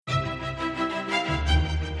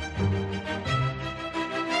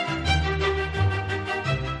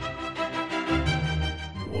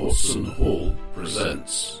Watson Hall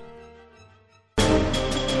presents.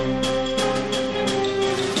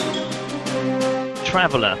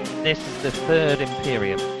 Traveller, this is the Third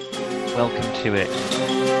Imperium. Welcome to it.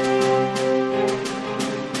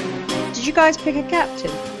 Did you guys pick a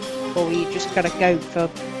captain? Or were you just going to go for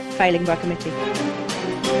failing by committee?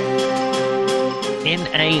 In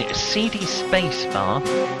a seedy space bar.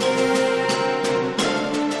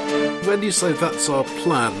 When you say that's our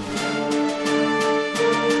plan?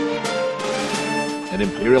 An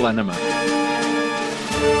Imperial enema.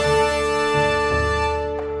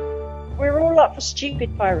 We're all up for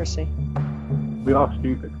stupid piracy. We are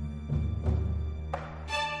stupid.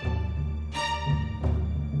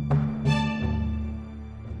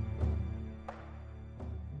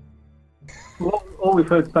 Well, all we've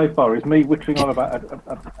heard so far is me whittling on about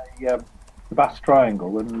the Bass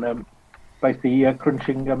Triangle and basically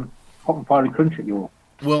crunching hot and fiery crunch at you all.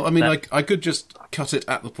 Well, I mean, I could just cut it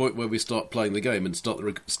at the point where we start playing the game and start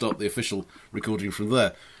the official recording from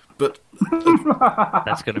there. But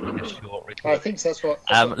That's going to be a short recording. I think that's what.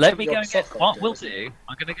 Let me go and get. What we'll do?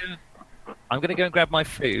 I'm going to go and grab my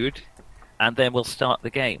food, and then we'll start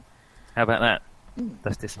the game. How about that?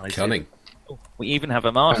 That's decisive. cunning. Oh, we even have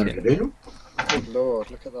a Martin. Good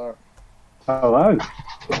lord, look at that. Hello.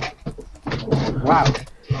 Wow.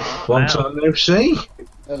 Long time no see.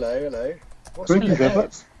 Hello. What's Drink on your is it? head?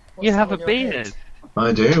 What's You have a on your beard. head?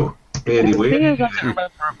 I do. Beardy weird. Beard, I don't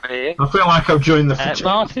remember a beard. I feel like I've joined the fraternity.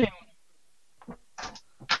 Martin.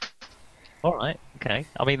 All right. Okay.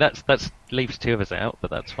 I mean, that's leaves two of us out,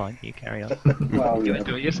 but that's fine. You carry on. Well, You yeah.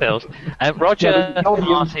 enjoy yourselves. Roger, Yeah, but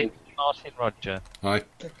Martin, Roger. Hi.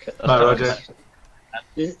 Look at Hi, Roger.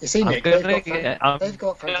 You see, I'm Nick, gonna they've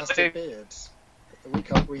got gonna fantastic beards. We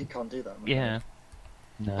can't do that. Yeah.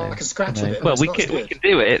 No. I can scratch no. a bit. Well, It's we not can good.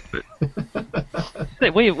 do it,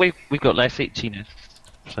 but we've got less itchiness.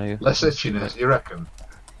 So Less itchiness, you reckon?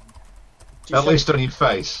 Do you At think- least on your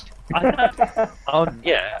face.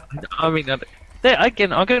 yeah. I mean,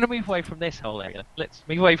 again, I'm going to move away from this whole area. Let's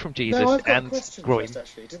move away from Jesus No, I've got a and question groin. first,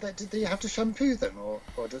 actually. Did they have to shampoo them, or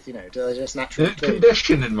do they just naturally clean?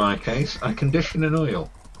 Condition in my case. I condition in oil.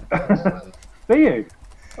 Do you?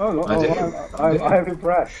 Oh, I do. I have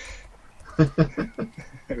impressed.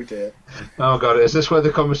 Oh dear. Oh god, is this where the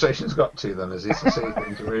conversation's got to then? Is it to see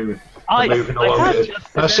things are moving have along? With it?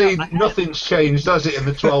 just I see about- nothing's changed, has it, in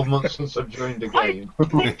the 12 months since I've joined the game?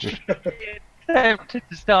 Attempted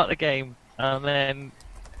to start the game, and then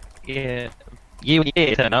you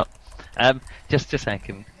turn up. Just a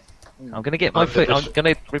second. I'm going to get my food. I'm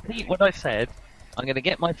going to repeat what I said. I'm going to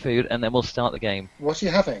get my food, and then we'll start the game. What are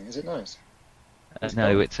you having? Is it nice?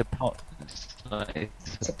 No, it's a pot.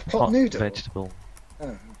 It's a pot noodle? vegetable.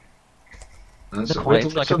 Oh. It's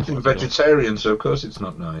Quite like a something possible. vegetarian, so of course it's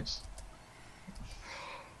not nice.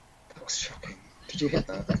 That was shocking. Did you get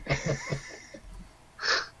that?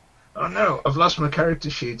 Oh no, I've lost my character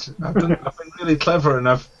sheet. I've been really clever and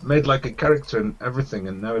I've made like a character and everything,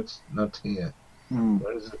 and now it's not here.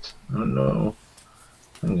 Where is it? Oh no.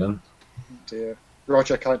 Hang on. Oh dear.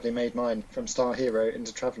 Roger kindly made mine from Star Hero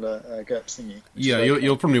into Traveller GURP thingy. which Yeah, is very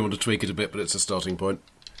you'll probably want to tweak it a bit, but it's a starting point.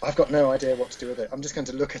 I've got no idea what to do with it. I'm just going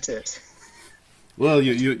to look at it. Well,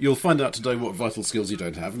 you'll find out today what vital skills you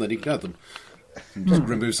don't have, and then you can add them. And just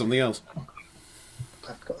remove something else.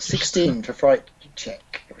 I've got 16 for fright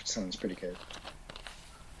check, which sounds pretty good.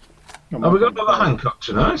 Have we got another Hancock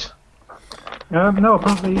tonight? No, I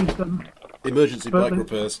probably used them. Emergency But bike the-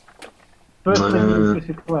 repairs. First thing No. was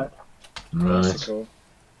Mrs. Collette. That's Right. cool.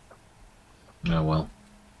 Oh well.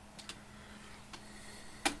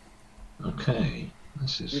 Okay.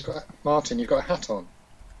 This You've is. got Martin. You've got a hat on.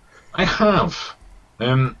 I have.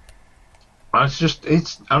 I'm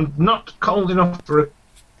not cold enough for a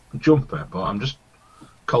jumper, but I'm just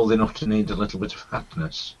cold enough to need a little bit of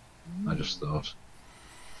hatness. I just thought.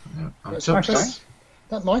 Yeah.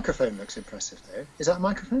 That microphone looks impressive, though. Is that a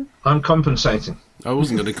microphone? I'm compensating. I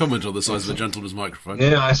wasn't going to comment on the size of the gentleman's microphone.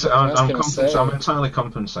 Yeah, gonna I'm entirely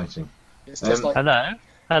compensating. It's just like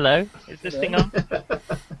Hello. Is this thing on?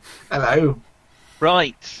 Hello.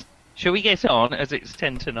 Right. Shall we get on as it's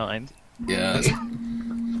 10 to 9? Yeah.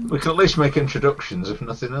 We can at least make introductions, if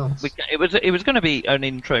nothing else. It was going to be an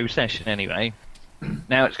intro session anyway.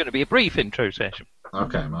 Now it's going to be a brief intro session.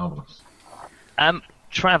 Okay, marvellous.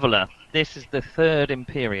 Traveller, this is the Third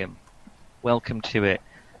Imperium. Welcome to it.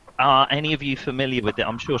 Are any of you familiar with it?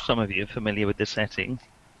 I'm sure some of you are familiar with the setting.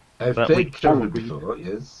 I've But played we- Travel before,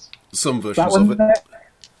 yes. Some That versions of one, it.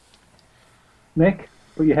 Nick?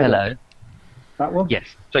 Put your head up. Hello. That one? Yes.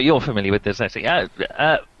 So you're familiar with the setting.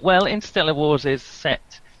 Well, Interstellar Wars is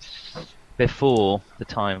set before the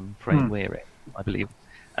time frame we're in, I believe.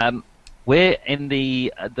 We're in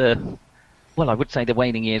the well, I would say the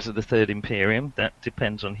waning years of the Third Imperium. That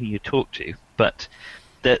depends on who you talk to. But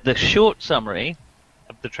the short summary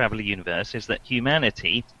of the Traveller universe is that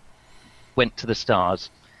humanity went to the stars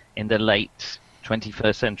in the late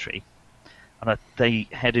 21st century. And they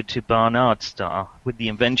headed to Barnard Star with the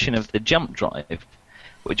invention of the jump drive,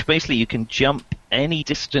 which basically you can jump any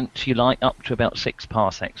distance you like up to about 6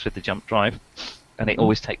 parsecs with the jump drive, and it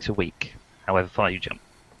always takes a week, however far you jump.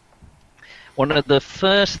 One of the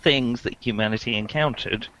first things that humanity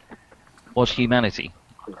encountered was humanity.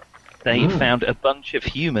 They found a bunch of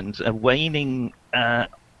humans, a waning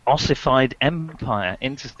ossified empire,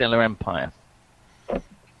 interstellar empire.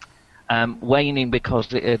 Waning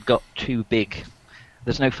because it had got too big.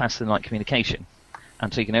 There's no faster than light communication.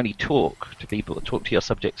 And so you can only talk to people, talk to your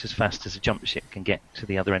subjects as fast as a jump ship can get to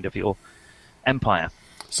the other end of your empire.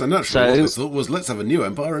 So naturally, what they thought was, let's have a new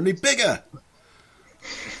empire and be bigger.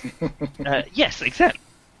 Yes,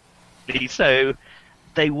 exactly. So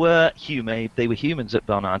they were human. They were humans at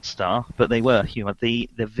Barnard Star, but they were human. The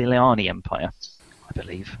Villani Empire, I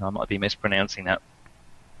believe. I might be mispronouncing that.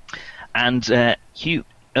 And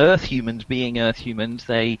Earth humans, being Earth humans,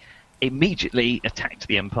 they immediately attacked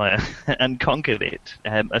the Empire and conquered it,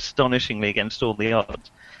 astonishingly against all the odds,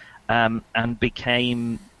 and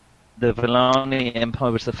became the Villani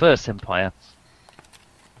Empire was the first empire.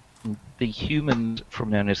 The humans, from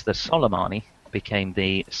known as the Solomani, became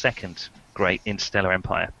the second great interstellar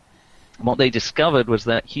empire. And what they discovered was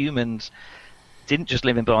that humans didn't just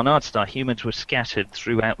live in Barnard Star, humans were scattered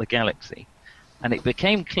throughout the galaxy. And it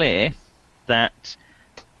became clear that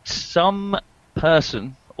some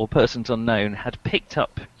person, or persons unknown, had picked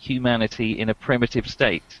up humanity in a primitive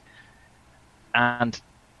state and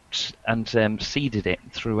seeded it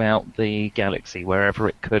throughout the galaxy. Wherever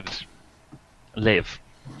it could live,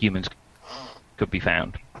 humans could be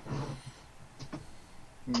found.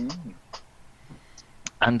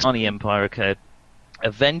 And the Empire occurred.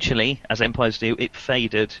 Eventually, as empires do, it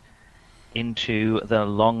faded into the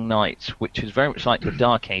Long Night, which is very much like the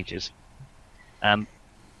Dark Ages. And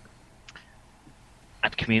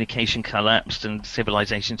communication collapsed and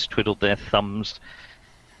civilizations twiddled their thumbs.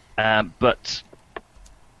 But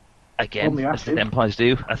again, as the empires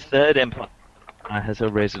do, a third empire has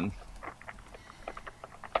arisen.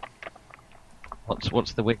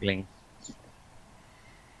 What's the wiggling?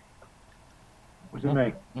 Was it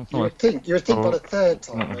me? You would think by the third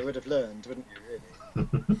time they would have learned, wouldn't you, really?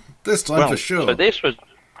 This time for sure. So this was...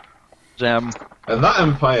 and that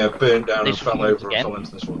empire burnt down and fell over and fell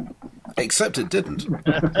into this one. Except it didn't.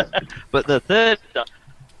 But the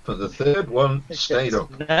third one stayed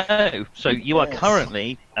up. No. So you are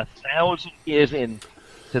currently 1,000 years in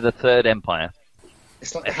to the Third Empire.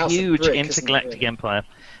 It's like a huge intergalactic empire.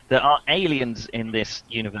 There are aliens in this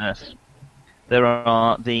universe. There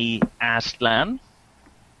are the Aztlan,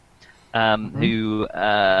 who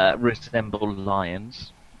resemble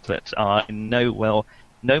lions, but are no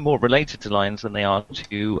more related to lions than they are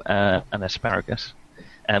to an asparagus.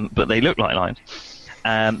 But they look like lions.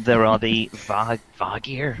 There are the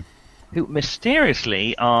Vagir, who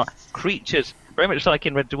mysteriously are creatures, very much like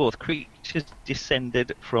in Red Dwarf, creatures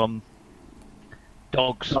descended from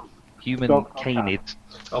dogs, human canids.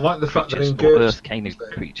 I like the fact that in Earth canid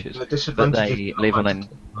creatures, but they live on an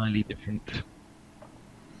entirely different...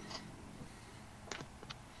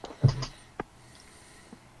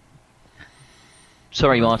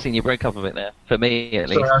 Sorry, Martin, you broke up a bit there. For me, at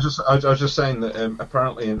least. Sorry, I was just saying that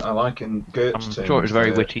apparently, I like in Gert's terms, sure it was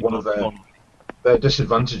very witty. One of their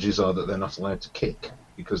disadvantages are that they're not allowed to kick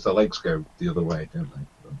because their legs go the other way, don't they?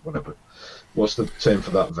 Whatever. What's the term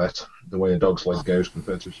for that, Vet? The way a dog's leg goes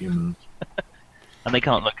compared to humans. And they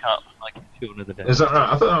can't look up like Children of the Dead. Is that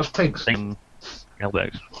right? I thought that was pigs. Same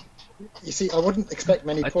elbows. You see, I wouldn't expect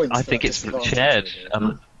many points. I think it's shared.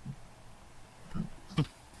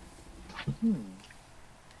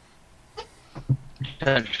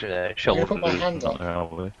 Shoulder. Put my hand up.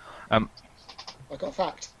 I've got a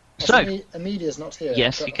fact. Amelia's not here.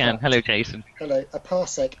 Yes, you can. Hello, Jason. Hello. A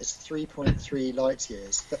parsec is 3.3 light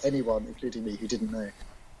years for anyone, including me, who didn't know.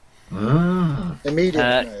 Amelia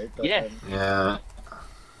would know. But, yeah.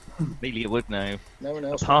 Amelia would know. No one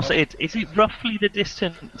else. Is it roughly the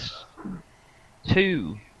distance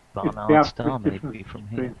to Barnard Star, maybe from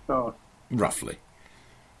here? Roughly.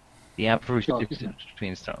 The average distance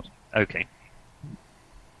between stars. Okay.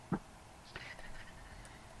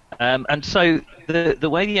 And so the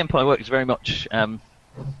way the Empire works is very much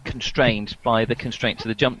constrained by the constraints of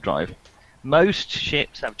the jump drive. Most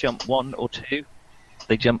ships have jump 1 or 2.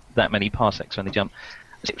 They jump that many parsecs when they jump.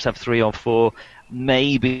 Ships have 3 or 4,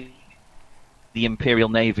 maybe the Imperial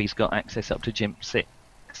Navy's got access up to Jimp 6.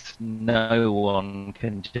 No one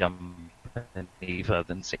can jump any further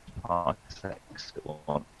than 6 parsecs at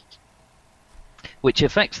once, which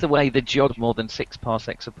affects the way the geog more than 6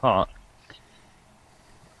 parsecs apart.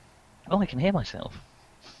 Oh, I can hear myself.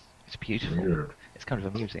 It's beautiful. Weird. It's kind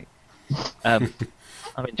of amusing. I'm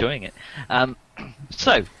enjoying it.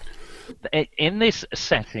 So, in this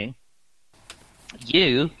setting,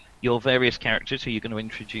 your various characters who you're going to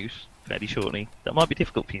introduce fairly shortly, that might be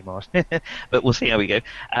difficult for you, Mars, but we'll see how we go,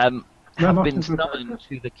 have been summoned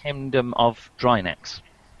to the kingdom of Drynex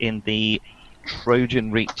in the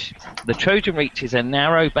Trojan Reach. The Trojan Reach is a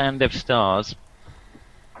narrow band of stars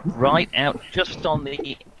right out just on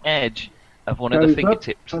the edge of one of the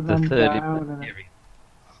fingertips of the third Imperium.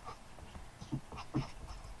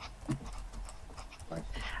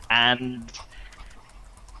 And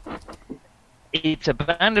it's a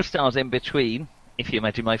band of stars in between, if you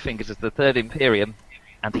imagine my fingers as the third Imperium,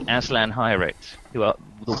 and the Aslan Hierate, who are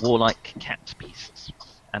the warlike cat beasts.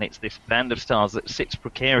 And it's this band of stars that sits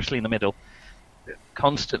precariously in the middle,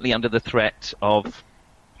 constantly under the threat of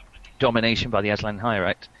domination by the Aslan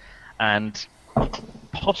Hierate, and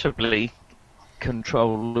possibly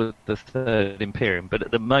control of the third Imperium. But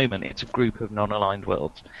at the moment, it's a group of non-aligned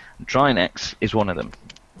worlds. Drynex is one of them.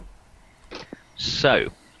 So,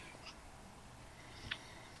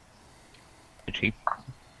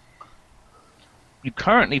 you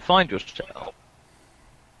currently find yourself,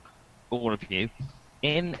 all of you,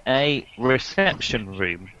 in a reception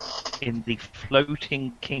room in the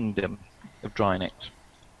floating kingdom of Drynex.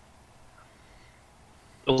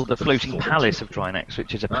 Or the floating palace of Drynex,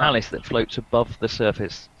 which is a palace that floats above the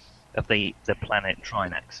surface of the planet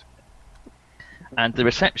Drynex. And the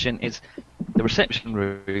reception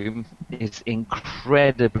room is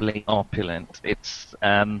incredibly opulent. It's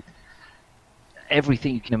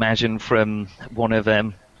everything you can imagine from one of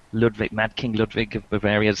Ludwig, Mad King Ludwig of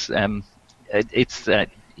Bavaria's. You're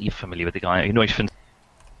familiar with the guy, Neuschwanstein.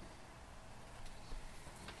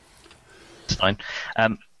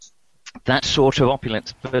 That sort of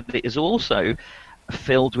opulence, but it is also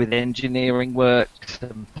filled with engineering works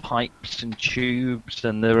and pipes and tubes,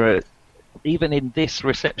 and there are, even in this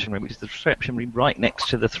reception room, which is the reception room right next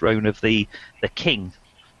to the throne of the king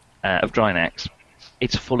of Drynex,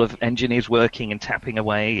 it's full of engineers working and tapping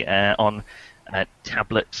away on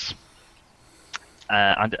tablets,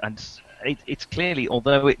 and it's clearly,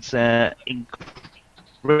 although it's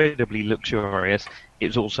incredibly luxurious,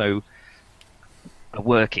 it's also a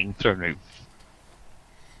working throne room.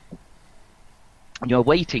 You're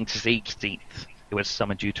waiting to see Keith, who has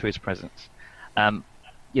summoned you to his presence.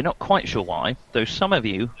 You're not quite sure why, though some of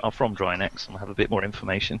you are from Drynex and have a bit more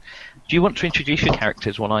information. Do you want to introduce your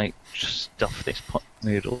characters while I stuff this pot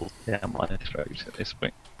noodle down my throat at this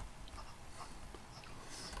point?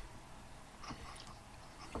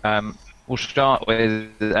 We'll start with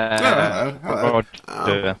hello.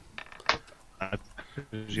 Roger.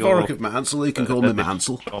 Vorik of Mansell, you can call me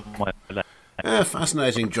Mansell.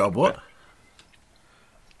 Fascinating job, what?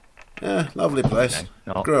 Yeah, lovely place.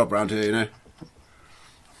 No. Grew up round here, you know.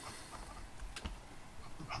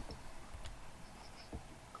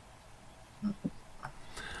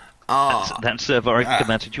 That's Vorik of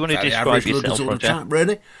Mansell. Do you want to describe yourself, Roger? Chap,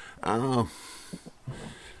 really?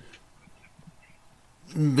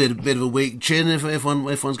 Bit of a weak chin if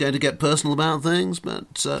one's going to get personal about things,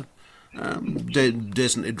 but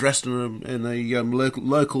decently dressed in a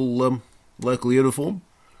local uniform,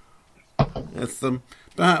 with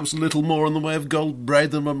perhaps a little more in the way of gold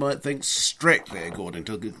braid than one might think, strictly according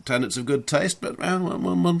to the tenets of good taste. But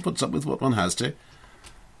one puts up with what one has to.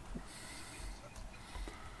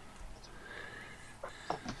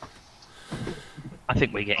 I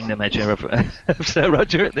think we're getting the measure of Sir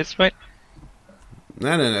Roger at this point. No.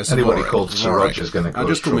 Anybody called Sir Roger is going to go. I'll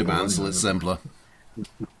just call me Mansell, it's simpler.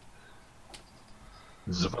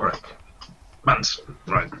 Vorik. Mansell,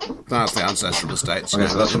 right. That's the ancestral estates. Okay,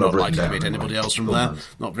 so that's what I've not written likely to down. meet anybody else from there.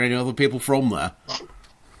 Not very many other people from there.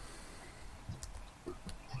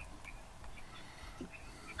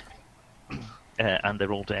 And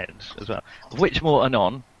they're all dead as well. Of which more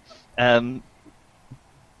anon.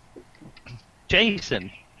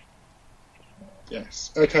 Jason.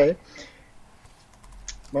 Yes. Okay.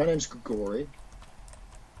 My name's Grigori,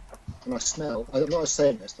 and I smell. I'm not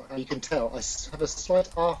saying this, but you can tell I have a slight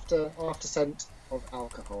after scent of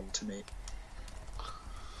alcohol to me.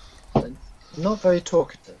 I'm not very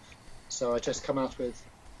talkative, so I just come out with,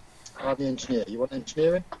 "I'm the engineer. You want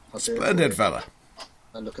engineering? I'll do it." Splendid fella.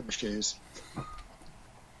 I look at my shoes.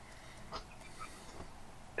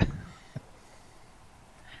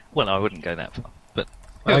 Well, I wouldn't go that far, but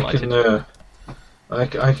I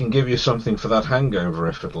I can give you something for that hangover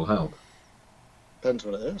if it'll help. Depends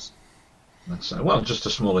what it is. That's, well, just a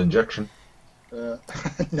small injection. No,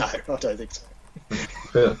 I don't think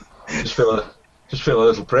so. Just feel a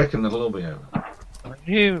little prick and it'll all be over.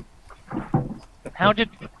 How did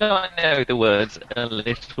I know the words "a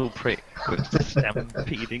little prick" was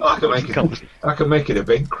stampeding? I can make it a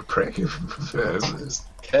big prick if you prefer. It's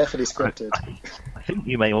carefully scripted. I think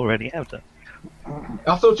you may already have done.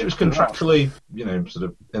 I thought it was contractually, sort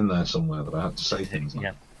of in there somewhere that I had to say things like.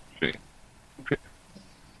 Yeah, true.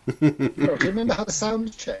 Oh, do you remember how the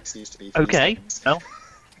sound checks used to be? For Okay. these things?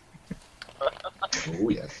 Well, Oh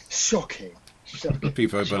yeah. Shocking.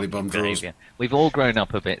 Peepo belly bum draws. behaviour. We've all grown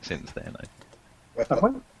up a bit since then.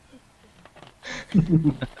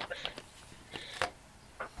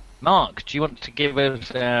 Mark, do you want to give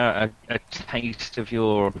us a taste of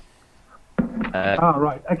your?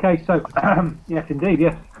 Right. Okay. So, yes, indeed,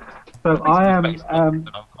 yes. So I am. I'm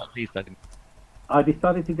quite pleased I didn't. I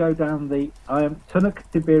decided to go down the. I am Tunnock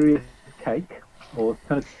Tiberius cake, or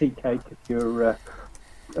Tunnock tea cake, if you're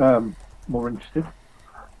more interested.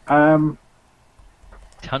 Tunnock.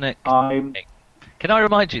 I'm. Can I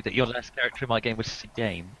remind you that your last character in my game was Sid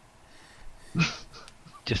Game?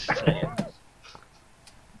 Just saying.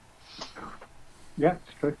 Yeah,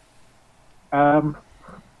 it's true.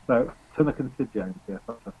 So Tunnock and Sid James, yeah,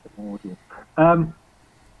 fantastic audience.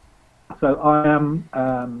 So I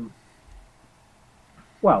am.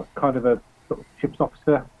 Well, kind of a sort of ships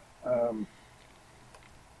officer.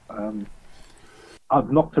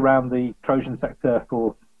 I've knocked around the Trojan sector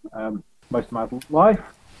for most of my life.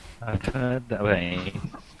 I've heard that way.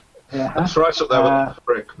 Yeah. That's right up there with the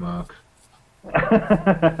brick, Mark.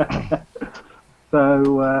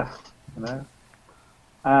 So,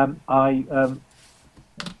 I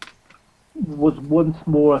was once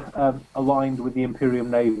more aligned with the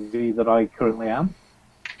Imperium Navy that I currently am.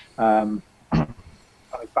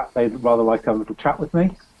 In fact, they'd rather like to have a little chat with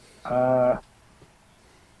me.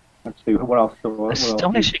 Let's see, what else?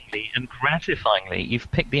 Astonishingly and gratifyingly,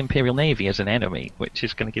 you've picked the Imperial Navy as an enemy, which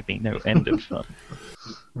is going to give me no end of fun.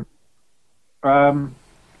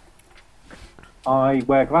 I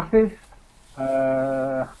wear glasses.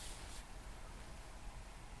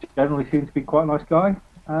 Generally seems to be quite a nice guy.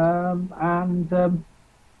 And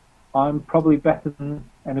I'm probably better than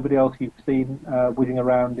anybody else you've seen whizzing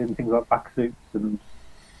around in things like back suits and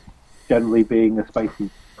generally being a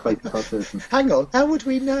spacey type person. Hang on, how would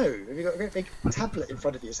we know? Have you got a great big tablet in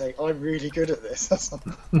front of you saying, I'm really good at this? Do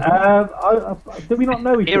we not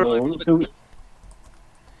know each other?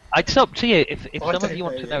 It's up to you. If I some of don't you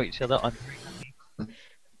want know to know you. each other, I'm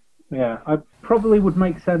Yeah, I probably would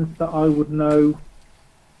make sense that I would know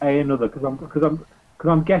another because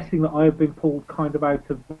I'm guessing that I have been pulled kind of out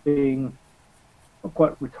of being not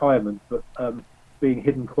quite retirement, but being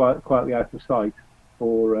hidden quietly out of sight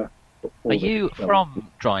for. Are you from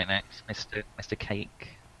Drynex, Mr. Cake?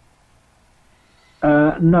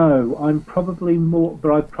 No, I'm probably more,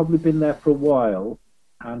 but I've probably been there for a while,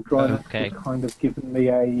 and Drynex Okay. has kind of given me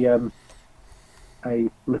a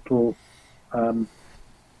little. Shall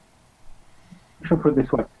I put it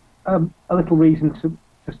this way? A little reason to Do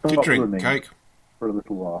stop you drink running cake? for a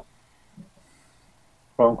little while.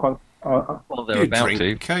 Well, I'm quite. Well, Do they're you about drink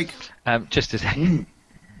to. cake? Just to say,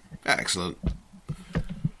 Excellent.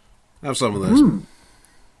 Have some of those.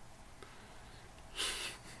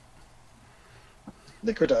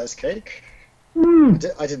 Liquidized cake.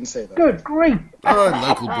 I didn't say that. Good grief! Oh,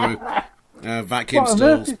 local brew. Vacuum What on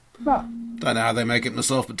earth stills. is that? Don't know how they make it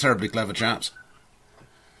myself, but terribly clever chaps.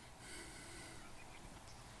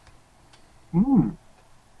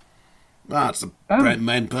 That's the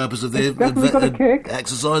main purpose of the It's definitely got a kick.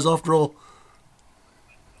 exercise, after all.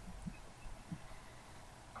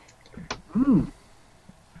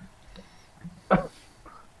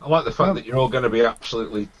 I like the fact that you're all going to be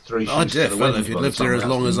absolutely three I sheets to did. the Well, wind if you'd by the lived here time as we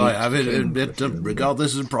long as I have, actually it'd regard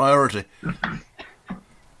this as a priority.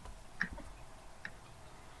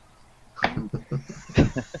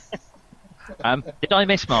 did I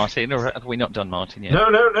miss Martin, or have we not done Martin yet? No.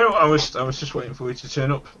 I was just waiting for you to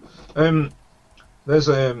turn up. There's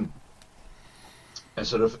a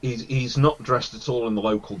sort of he's not dressed at all in the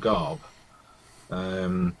local garb.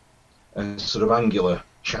 A sort of angular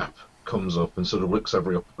chap comes up and sort of looks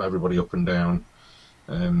everybody up and down.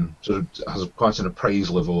 Sort of has quite an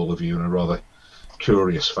appraisal of all of you in a rather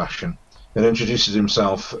curious fashion, and introduces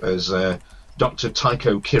himself as Dr.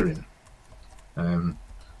 Tycho Kirin,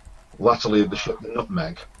 latterly of the ship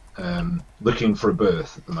Nutmeg, looking for a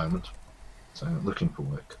berth at the moment, so looking for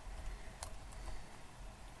work.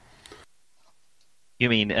 You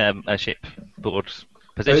mean a ship board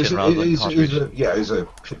position rather than cartridge. He's a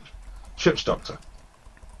ship's doctor.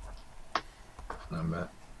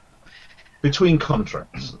 Between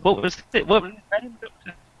contracts. What was his name,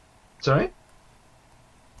 Doctor? Sorry?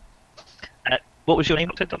 What was your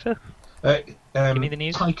name, Doctor? Give me the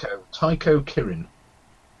news. Tycho Kirin.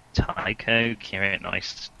 Tycho Kirin,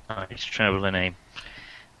 nice traveller name.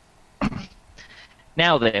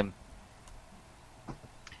 Now then,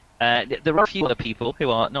 there are a few other people who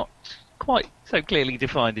are not quite so clearly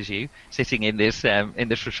defined as you, sitting in this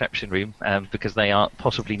reception room, because they are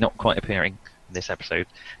possibly not quite appearing in this episode,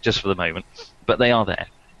 just for the moment, but they are there.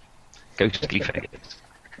 Ghostly figures.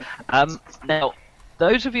 Now,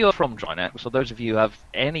 those of you who are from Drinax, or those of you who have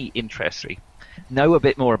any interest, know a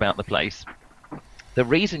bit more about the place. The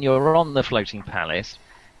reason you're on the floating palace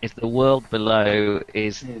is the world below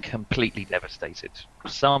is completely devastated.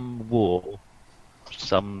 Some war,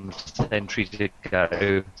 some centuries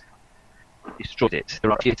ago, destroyed it.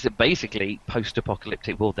 It's basically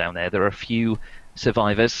post-apocalyptic world down there. There are a few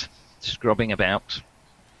survivors scrubbing about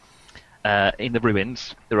in the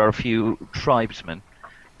ruins. There are a few tribesmen,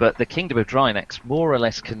 but the kingdom of Drinax more or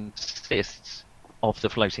less consists of the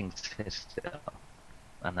floating system,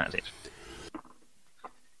 and that's it.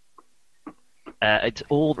 It's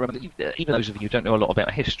all. Even those of you who don't know a lot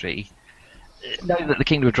about history know that the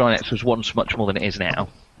kingdom of Drinax was once much more than it is now.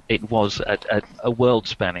 It was a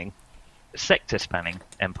world-spanning, sector-spanning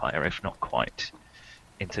empire, if not quite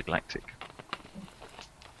intergalactic.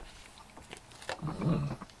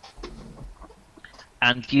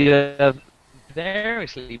 And you have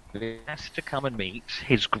variously asked to come and meet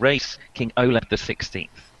His Grace King Olaf the 16th.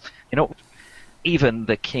 You know, even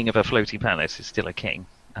the king of a floating palace is still a king,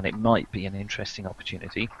 and it might be an interesting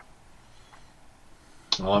opportunity.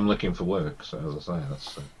 Well, I'm looking for work, so as I say,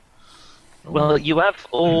 that's... Well, you have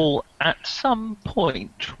all, at some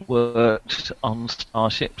point, worked on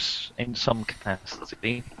starships in some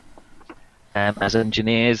capacity, as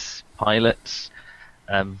engineers, pilots,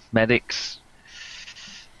 medics,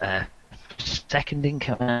 second in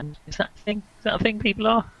command. Is that a thing? Is that a thing people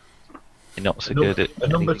are? You're not so good at... A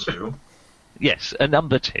number two? Yes, a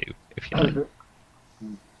number two, if you like.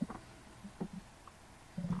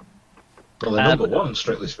 Well, number one,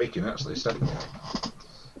 strictly speaking, actually, second.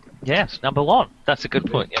 Yes, number one. That's a good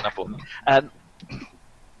point. Yeah, number one.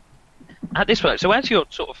 At this point, so as you're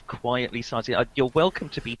sort of quietly sighting, you're welcome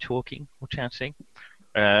to be talking or chatting.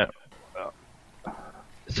 Sir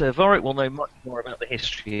Vorik will know much more about the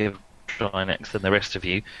history of Drinax than the rest of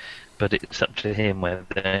you, but it's up to him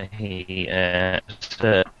whether he...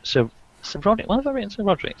 Sir Roderick, well, Vorik and Sir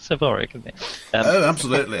Roderick, Sir Vorik, isn't it?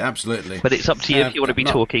 Absolutely. But it's up to you if you want to be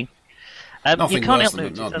talking. Nothing, you can't worse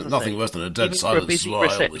help than, notice, nothing worse than a dead silence is what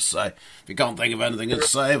I always say. If you can't think of anything to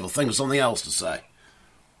say, well, think of something else to say.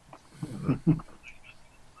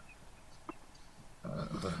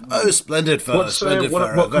 Splendid fellow, splendid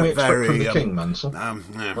fellow. What can we expect from the king, Mansell?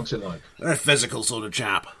 What's it like? Very physical sort of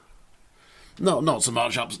chap. Not so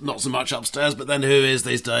much upstairs, but then who is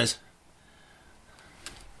these days?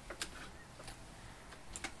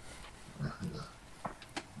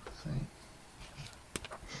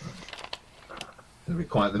 It'll be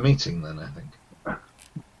quite the meeting then, I think.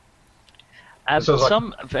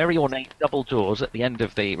 Some very ornate double doors at the end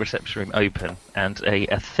of the reception room open, and a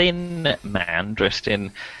thin man dressed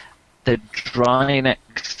in the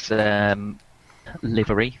Drinax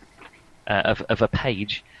livery of a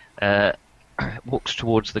page walks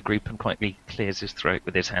towards the group and quietly clears his throat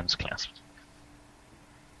with his hands clasped.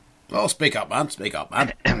 Oh, speak up, man. Speak up,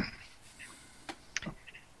 man.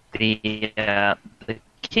 The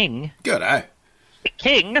king... Good, eh? The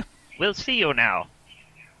king will see you now.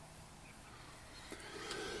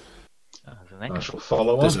 I shall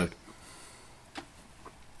follow on.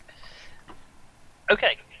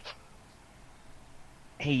 Okay.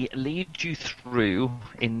 He leads you through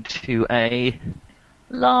into a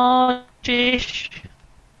largish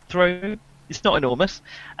throne room. It's not enormous.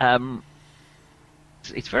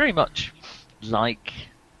 It's very much like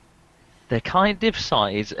the kind of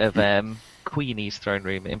size of Queenie's throne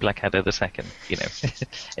room in Blackadder II. You know,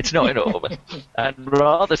 it's not enormous and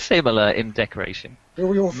rather similar in decoration.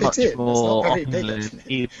 We all fit much in. more It's not very big, isn't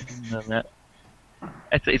it? than that.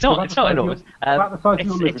 It's not enormous. About the size of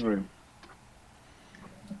your living room.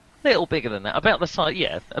 A little bigger than that. About the size,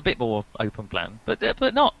 yeah, a bit more open plan, but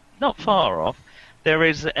not far off. There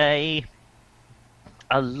is a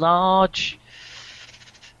large.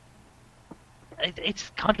 It's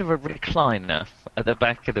kind of a recliner at the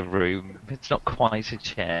back of the room. It's not quite a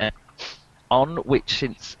chair, on which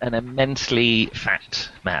sits an immensely fat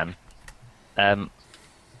man.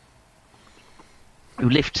 who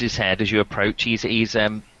lifts his head as you approach. He's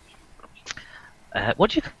what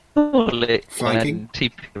do you call it? Flanking? Two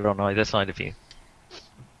people on either side of you.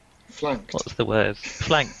 Flanked. What's the word?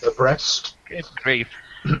 Flanked. Abreast. Good grief.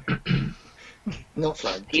 Not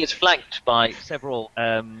flanked. He is flanked by several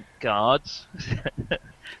guards.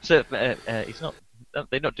 So he's not.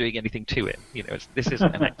 They're not doing anything to it. You know, this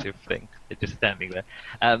isn't an active thing. They're just standing there.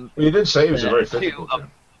 Well, you did say he was a very physical guy.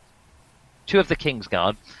 Two of the King's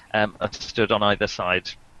Guard are stood on either side,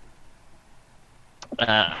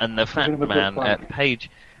 and the fat man, Page,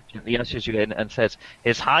 gently ushers you in and says,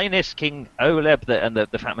 "His Highness King Oleb," and the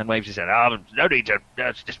fat man waves his hand. "Oh, no need to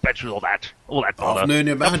dispense with all that bother." Afternoon,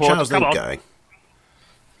 your man. How's that going?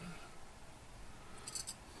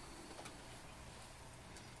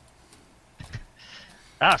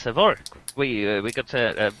 Ah, Sir Vorik. We got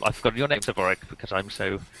I've forgotten your name, Sir Vorik, because I'm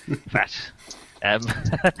so fat. How do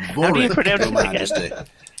you Vorik, pronounce Your it Majesty. again?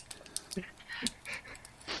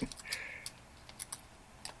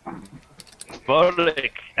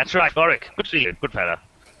 Vorik. That's right, Vorik. Good to see you, good fella.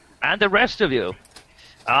 And the rest of you.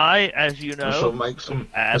 I, as you I shall know, make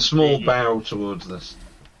a small bow towards this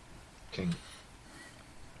king.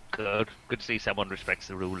 good to see someone respects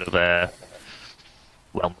the rule of,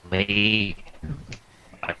 well, me,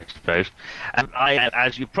 I suppose. I,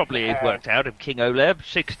 as you probably have worked out, am King Oleb,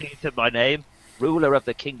 16th of my name, ruler of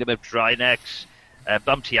the Kingdom of Drynex,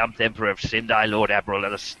 Bumtiumph, Emperor of Sindai, Lord Admiral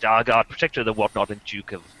of the Starguard, Protector of the Whatnot, and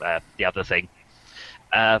Duke of the other thing.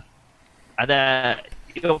 And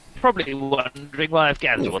you're probably wondering why I've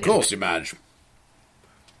gathered Of course, Your Maj.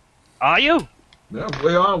 Are you? Yeah,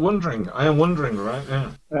 we are wondering. I am wondering, right?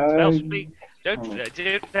 Yeah. Well, don't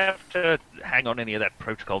have to hang on any of that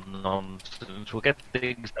protocol nonsense. We'll get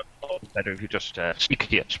things done a lot better if you just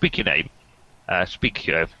speak your name.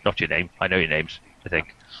 Not your name. I know your names, I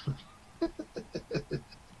think.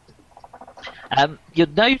 You'll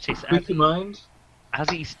notice Speak your mind. as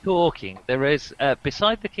he's talking, there is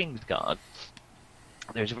beside the King's Guard,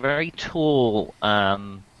 there's a very tall,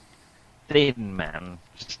 thin man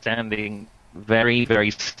standing very,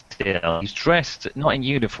 very still. He's dressed not in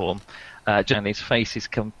uniform, and his face is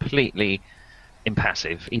completely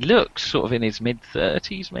impassive. He looks sort of in his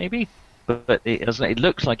mid-30s, maybe, but it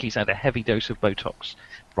looks like he's had a heavy dose of Botox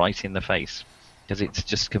right in the face, because it's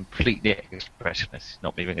just completely expressionless,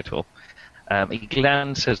 not moving at all. He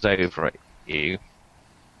glances over at you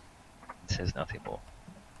and says nothing more.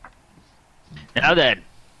 Now then,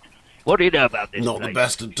 what do you know about this Not place? the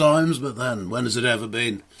best of times, but then, when has it ever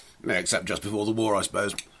been? Yeah, except just before the war, I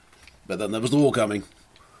suppose. But then there was the war coming.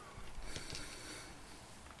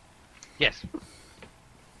 Yes.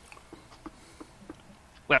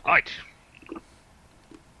 Well, right.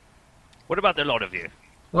 What about the lot of you?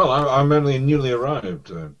 Well, I'm only newly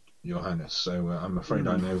arrived, Your Highness, so I'm afraid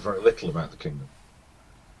I know very little about the kingdom.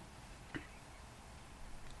 Do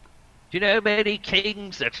you know many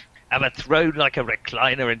kings that have a throne like a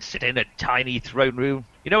recliner and sit in a tiny throne room?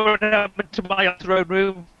 You know what happened to my throne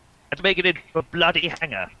room? I had to make it into a bloody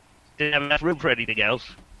hangar. Didn't have enough room for anything else.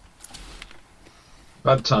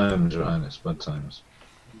 Bad times, Your Highness, bad times.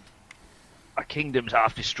 My kingdom's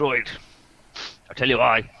half destroyed. I'll tell you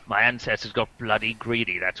why. My ancestors got bloody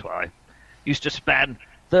greedy, that's why. Used to span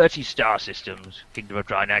 30 star systems, Kingdom of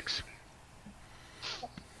Drynex.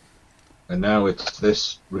 And now it's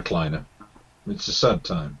this recliner. It's a sad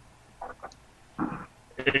time.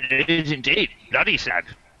 It is indeed. Bloody sad.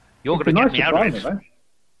 You're going to get me out of it.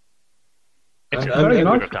 It's a very very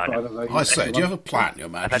nice good recliner. I say, do you have a plan, Your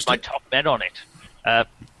I've had Majesty? my top men on it.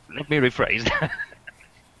 Let me rephrase.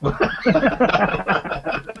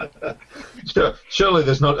 Surely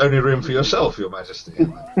there's not only room for yourself, Your Majesty.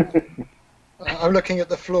 I'm looking at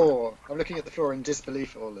the floor. I'm looking at the floor in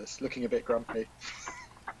disbelief at all this, looking a bit grumpy.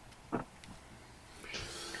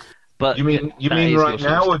 But You mean right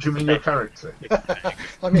now, or do you mean your character?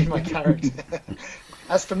 I mean my character.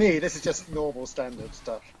 As for me, this is just normal standard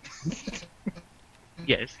stuff.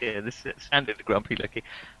 Yes, yeah, this is standard grumpy looking.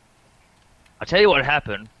 I'll tell you what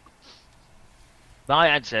happened. My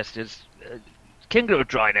ancestors, Kingdom of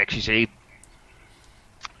Drynex, you see,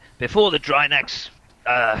 before the Drynex,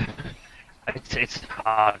 it's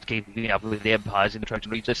hard keeping up with the empires in the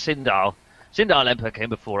Trojan region. The Sindal Empire came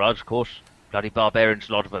before us, of course. Bloody barbarians,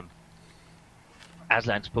 a lot of them.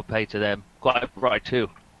 Aslan's put pay to them. Quite right, too.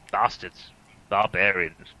 Bastards.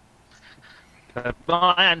 Barbarians. But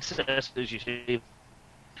my ancestors, you see,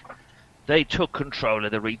 they took control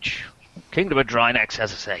of the Reach. Kingdom of Drynex,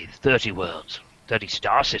 as I say, 30 worlds. 30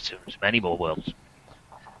 star systems, many more worlds.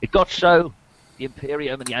 It got so, the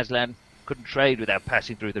Imperium and the Aslan couldn't trade without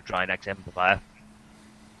passing through the Drynex Empire.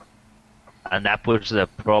 And that was the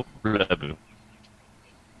problem.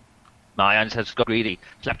 My ancestors got greedy,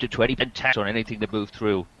 slapped a 20% tax on anything that moved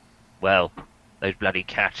through. Well, those bloody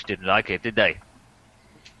cats didn't like it, did they?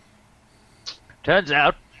 Turns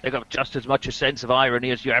out they got just as much a sense of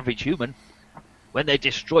irony as your average human. When they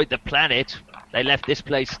destroyed the planet, they left this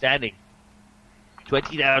place standing.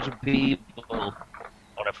 20,000 people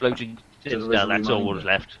on a floating citadel, that's all was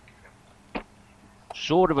left.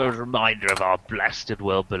 Sort of a reminder of our blasted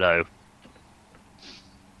world below.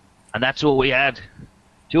 And that's all we had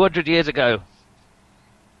 200 years ago.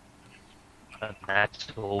 And that's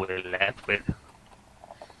all we're left with.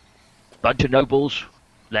 Bunch of nobles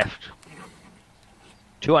left.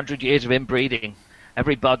 200 years of inbreeding.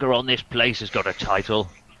 Every bugger on this place has got a title.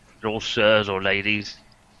 They're all sirs or ladies.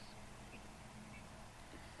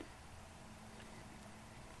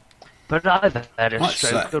 But I've had a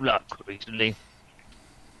stroke of luck recently.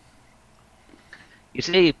 You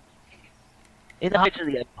see, in the height of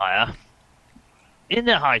the empire,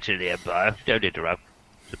 don't interrupt,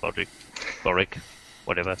 Sir Boric,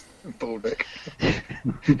 whatever. Baldic.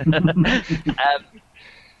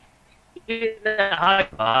 In the high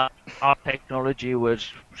part, our technology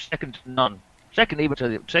was second to none. Second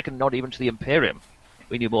not even to the Imperium.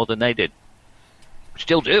 We knew more than they did.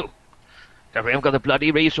 Still do. Because we haven't got the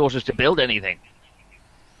bloody resources to build anything.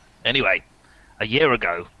 Anyway, a year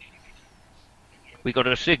ago, we got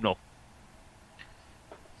a signal.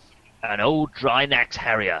 An old Drynax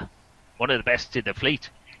Harrier, one of the best in the fleet,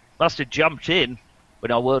 must have jumped in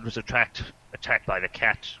when our world was attacked by the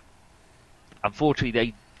cats. Unfortunately,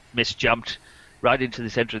 they misjumped right into the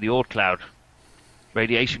center of the Oort cloud.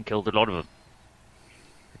 Radiation killed a lot of them.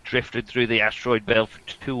 It drifted through the asteroid belt for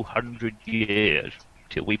 200 years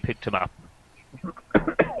till we picked them up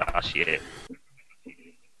last year.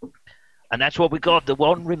 And that's what we got, the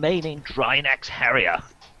one remaining Drynax Harrier.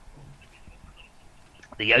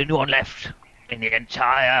 The only one left in the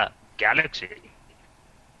entire galaxy.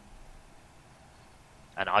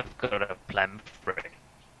 And I've got a plan for it.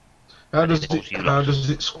 How does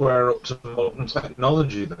it square up to modern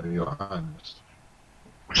technology, though, Your Highness?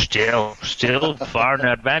 Still far in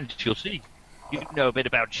advance, you'll see. You know a bit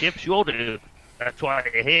about ships, you all do. That's why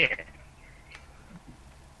you're here.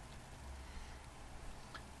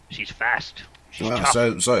 She's fast. She's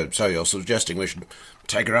tough. So you're suggesting we should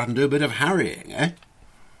take her out and do a bit of harrying, eh?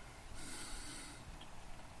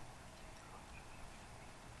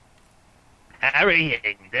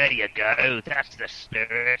 Harrying, there you go. That's the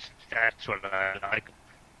spirit. That's what I like.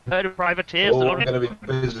 Heard of privateers? Oh, we're going to be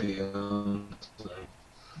busy.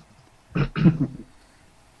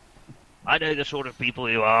 I know the sort of people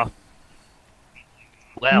you are.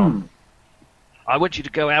 Well, I want you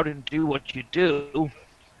to go out and do what you do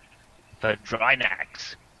for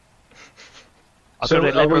Drynax. I've got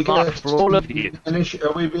a letter of marque for all of you. I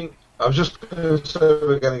was just going to say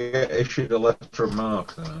we're going to get issued a letter of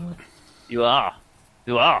marque then, aren't we? You are.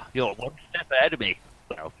 You're one step ahead of me.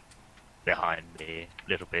 Well, behind me a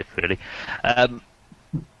little bit, really.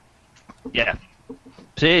 Yeah.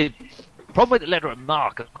 See, problem with the letter of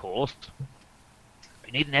marque, of course,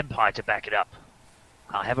 we need an empire to back it up.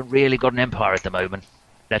 I haven't really got an empire at the moment.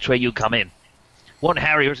 That's where you come in. One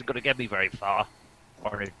Harrier isn't going to get me very far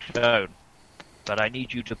on its own, but I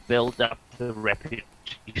need you to build up the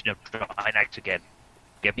reputation of Drynax again.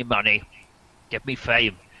 Get me money, get me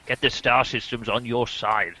fame, get the star systems on your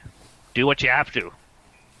side. Do what you have to.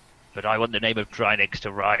 But I want the name of Drynax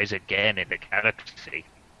to rise again in the galaxy.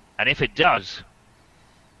 And if it does,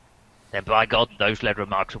 then by God, those letter of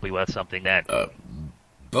marques will be worth something then.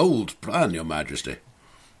 Bold plan, Your Majesty.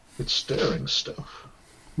 It's stirring stuff.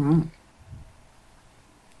 Of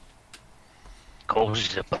course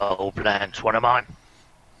it's a bold plan. It's one of mine.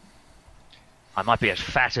 I might be as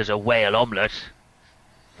fat as a whale omelette,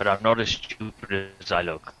 but I'm not as stupid as I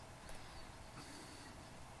look.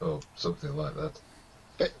 Oh, something like that.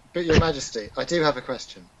 But Your Majesty, I do have a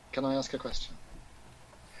question. Can I ask a question?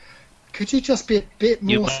 Could you just be a bit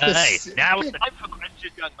more specific? Now it's time for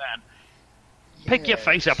questions, young man. Pick your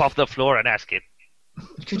face up off the floor and ask it.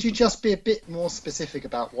 Could you just be a bit more specific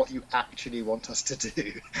about what you actually want us to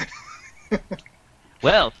do?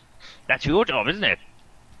 Well, that's your job, isn't it?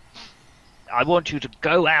 I want you to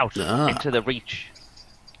go out into the Reach.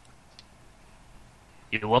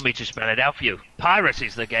 You want me to spell it out for you?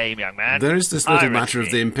 Piracy's the game, young man. There is this little matter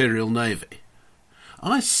of the Imperial Navy.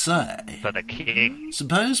 I say, for the king.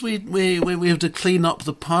 Suppose we have to clean up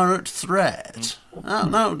the pirate threat.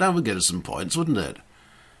 Oh, that would get us some points, wouldn't it?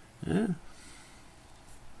 Yeah.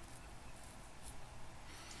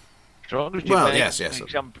 As long as you make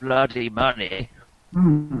some bloody money,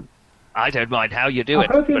 I don't mind how you do it,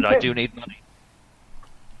 but I do need money.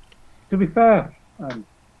 To be fair,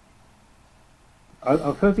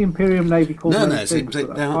 I've heard the Imperium Navy called No, those things,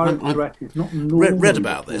 but a pirate threat is not normally read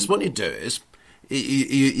about this. What you do is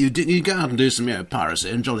you go out and do some piracy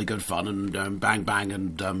and jolly good fun and bang bang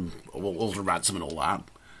and all the ransom and all that.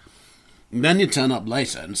 And then you turn up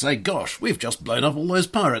later and say, "Gosh, we've just blown up all those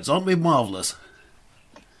pirates, aren't we marvellous?"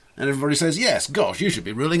 And everybody says, "Yes, gosh, you should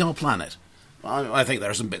be ruling our planet." I think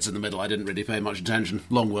there are some bits in the middle I didn't really pay much attention.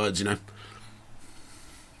 Long words,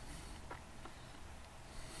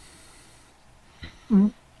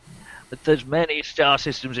 But there's many star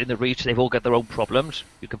systems in the Reach. They've all got their own problems.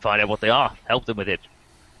 You can find out what they are. Help them with it.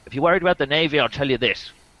 If you're worried about the Navy, I'll tell you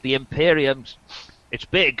this. The Imperium's... It's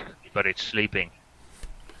big, but it's sleeping.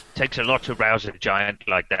 Takes a lot to rouse a giant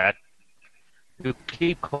like that. You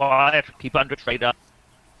keep quiet, keep under radar.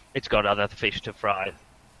 It's got other fish to fry.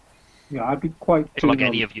 Yeah, I'd be quite. It's like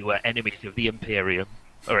any of you are enemies of the Imperium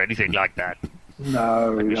or anything like that.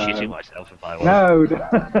 No, I'd be no. shitting myself if I was. No,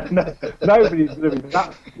 nobody's going to be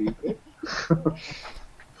that stupid.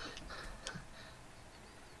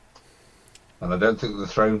 And I don't think the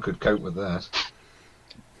throne could cope with that.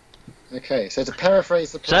 Okay, so to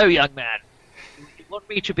paraphrase the So, plan, young man, you want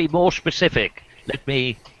me to be more specific? Let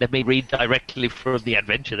me read directly from the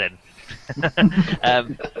adventure then. Take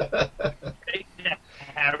the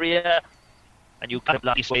Harrier, and you kind of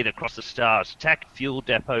bloody sway across the stars. Attack fuel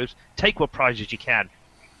depots. Take what prizes you can.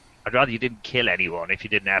 I'd rather you didn't kill anyone if you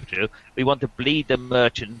didn't have to. We want to bleed the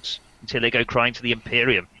merchants until they go crying to the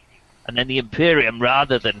Imperium. And then the Imperium,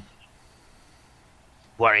 rather than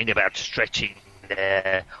worrying about stretching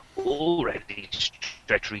their already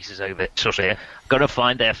stretched reaches over here, got to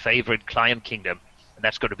find their favourite client kingdom, and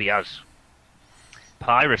that's got to be us.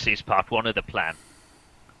 Piracy is part one of the plan.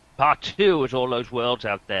 Part two is all those worlds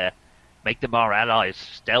out there. Make them our allies.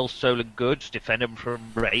 Steal stolen goods, defend them from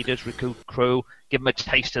raiders, recruit crew, give them a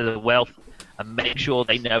taste of the wealth, and make sure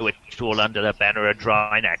they know it's all under the banner of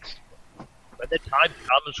Drynax. When the time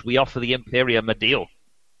comes, we offer the Imperium a deal.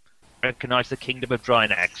 Recognize the kingdom of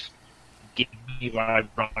Drynax. Give me my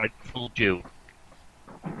rightful due.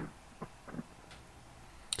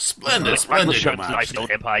 Splendid, I splendid, will Your show the Majesty.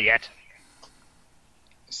 old empire yet.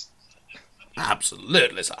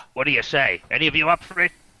 Absolutely, sir. What do you say? Any of you up for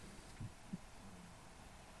it?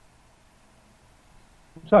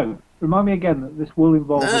 So, remind me again that this will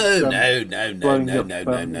involve us, No, blowing up no,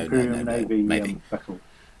 Imperium Navy maybe. vessels.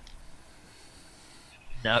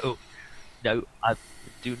 No, I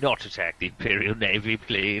do not attack the Imperial Navy,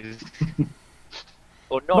 please.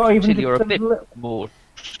 Or not Not even until you're a just bit little- more...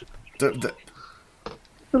 Just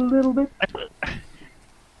a little bit.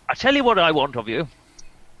 I tell you what I want of you.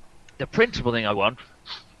 The principal thing I want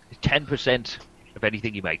is 10% of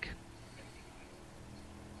anything you make.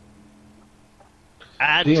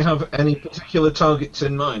 And Do you have any particular targets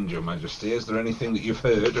in mind, Your Majesty? Is there anything that you've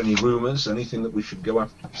heard, any rumours, anything that we should go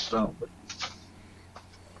after to start with?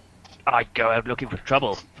 I'd go out looking for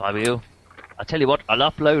trouble if I were you. I'll tell you what,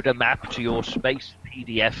 I'll upload a map to your space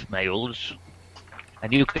PDF mails,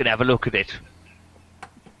 and you can have a look at it.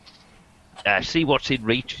 See what's in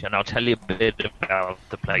reach, and I'll tell you a bit about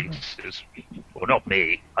the places. Well, not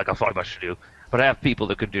me. I got far much to do. But I have people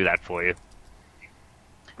that can do that for you.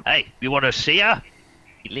 Hey, you want to see her?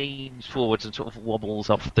 He leans forwards and sort of wobbles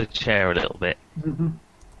off the chair a little bit. Mm-hmm.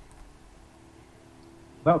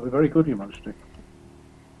 That would be very good, Your Majesty.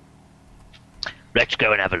 Let's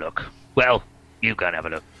go and have a look. Well, you go and have a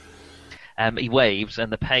look. He waves,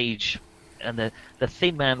 and the page and the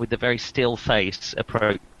thin man with the very still face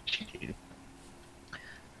approach you.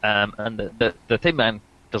 And the thin man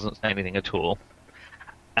doesn't say anything at all.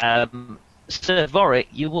 Sir Vorik,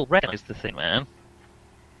 you will recognise the thin man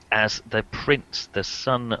as the prince, the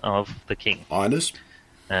son of the king. Highness?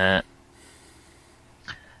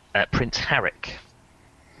 Prince Harrick.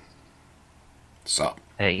 Sir.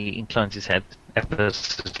 He inclines his head ever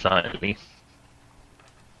so slightly.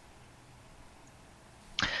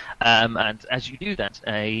 And as you do that,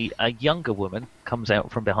 a younger woman comes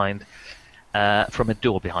out from behind, from a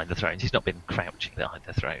door behind the throne. She's not been crouching behind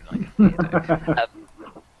the throne.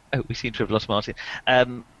 Like, we seem to have lost Martin.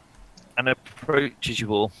 And approaches you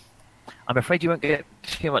all. I'm afraid you won't get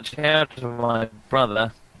too much out of my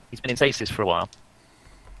brother. He's been in stasis for a while.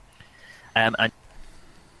 And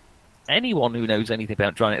anyone who knows anything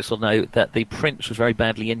about Drynax will know that the prince was very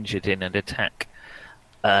badly injured in an attack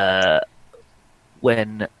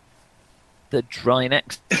when the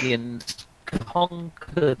Drynaxians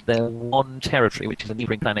conquered their one territory, which is a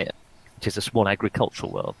neighbouring planet, which is a small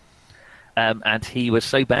agricultural world. And he was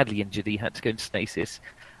so badly injured he had to go into stasis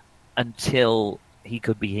until he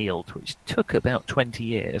could be healed, which took about 20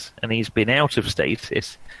 years. And he's been out of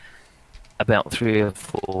stasis about 3 or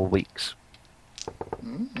 4 weeks.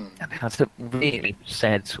 and hasn't really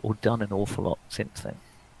said or done an awful lot since then.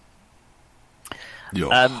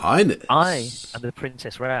 Your Highness. I am the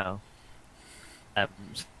Princess Rao.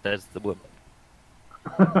 Says the woman.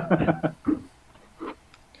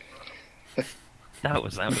 That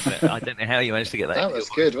was it. I don't know how you managed to get that. That was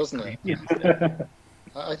good, wasn't it?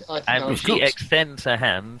 I think And she extends her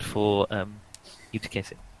hand for you to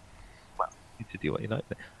kiss it. Well, you to do what you like.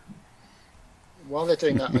 But... While they're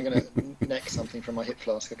doing that, I'm going to neck something from my hip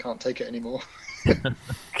flask. I can't take it anymore.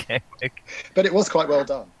 Okay. But it was quite well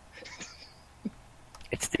done.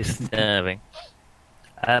 It's disturbing.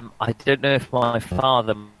 I don't know if my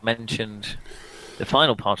father mentioned the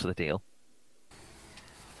final part of the deal.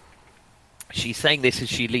 She's saying this as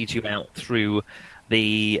she leads you out through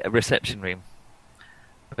the reception room.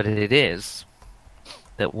 But it is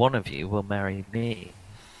that one of you will marry me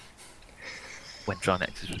when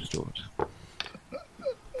Drynex is restored.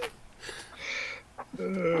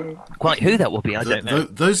 Quite who that will be, I don't know.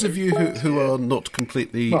 Those of you who are not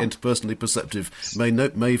completely interpersonally perceptive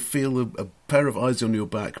may feel a pair of eyes on your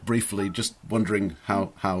back briefly, just wondering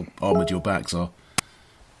how armoured your backs are.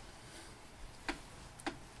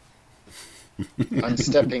 I'm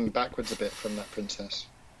stepping backwards a bit from that princess.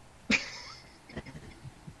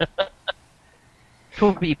 It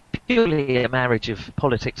will be purely a marriage of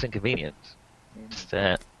politics and convenience.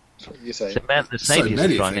 That's what you say. The man that So saved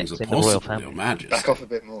many us things in are the royal possible, Your family. Majesty. Back off a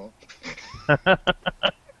bit more.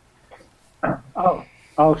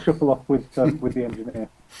 I'll shuffle off with the engineer.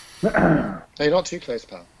 No, you're not too close,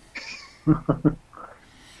 pal.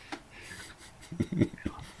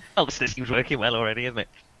 Oh, this seems working well already, isn't it?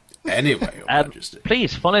 Anyway, Your Majesty.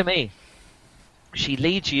 Please follow me. She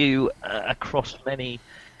leads you across many.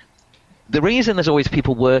 The reason there's always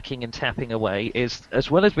people working and tapping away is,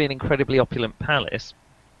 as well as being an incredibly opulent palace,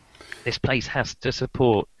 this place has to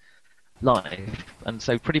support life, and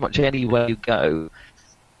so pretty much anywhere you go,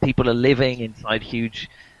 people are living inside huge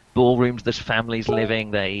ballrooms. There's families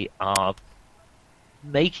living. They are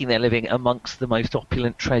making their living amongst the most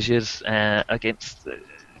opulent treasures, against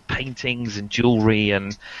paintings and jewellery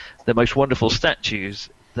and the most wonderful statues.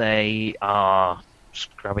 They are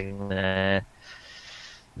scrubbing their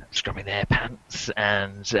pants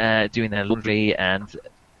and doing their laundry and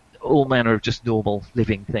all manner of just normal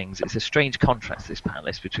living things. It's a strange contrast, this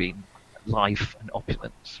palace, between life and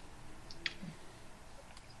opulence.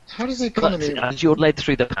 How does the economy But as you're led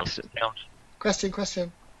through the palace,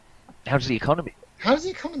 Question. how does the economy work? How does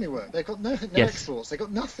the economy work? They've got no Yes. exports. They've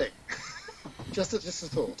got nothing. just a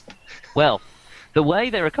thought. Well, the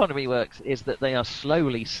way their economy works is that they are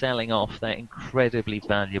slowly selling off their incredibly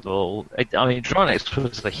valuable... I mean, Drynex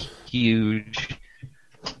was a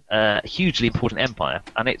hugely important empire,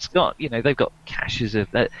 and it's got, they've got caches of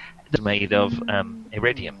made of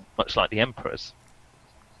iridium, much like the emperor's.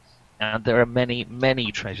 And there are many,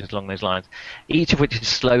 many treasures along those lines, each of which is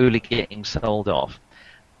slowly getting sold off.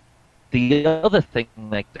 The other thing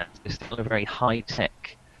they do is still a very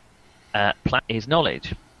high-tech is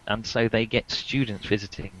knowledge. And so they get students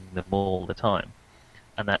visiting them all the time.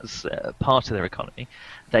 And that's part of their economy.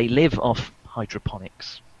 They live off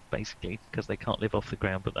hydroponics, basically, because they can't live off the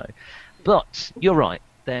ground below. But you're right,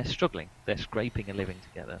 they're struggling. They're scraping a living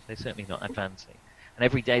together. They're certainly not advancing. And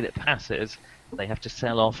every day that passes, they have to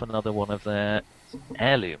sell off another one of their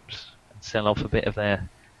heirlooms and sell off a bit of their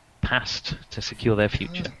past to secure their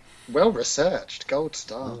future. Well researched. Gold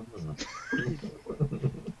star.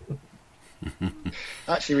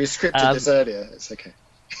 Actually, we scripted this earlier. It's okay.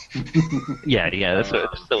 Yeah,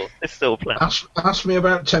 it's still a plan. Ask me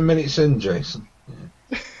about 10 minutes in, Jason.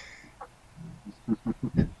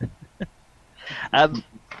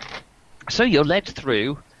 So you're led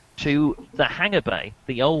through to the hangar bay,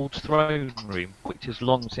 the old throne room, which has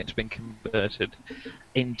long since been converted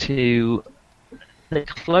into the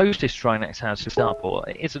closest Drynex has to starport.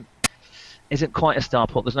 It isn't quite a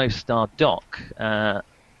starport. There's no star dock.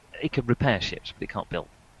 It can repair ships, but it can't build.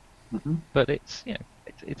 Mm-hmm. But it's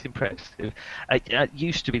it's impressive. It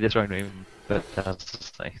used to be the throne room, but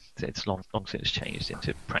as I say, it's long since changed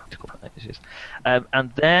into practical measures.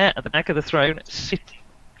 And there, at the back of the throne, sitting,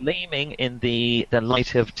 gleaming in the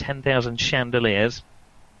light of 10,000 chandeliers,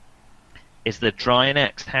 is the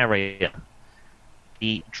Drynex Harrier.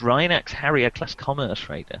 The Drynex Harrier class commerce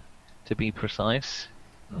freighter, to be precise.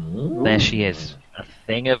 Ooh. There she is, a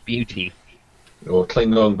thing of beauty. Or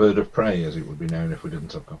Klingon bird of prey, as it would be known if we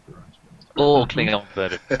didn't have copyright. Or Klingon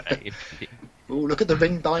bird of prey. Oh, look at the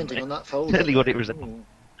ring binding on that folder. Exactly what it resembles.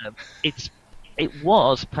 It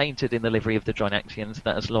was painted in the livery of the Drynexians.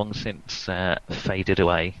 That has long since faded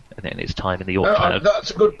away in its time in the Orc Cloud. That's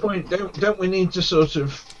a good point. Don't we need to sort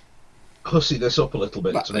of hussy this up a little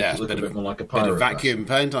bit to make Yeah, it look a bit more like a bit pirate of vacuum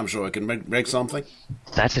paint. I'm sure I can rig something.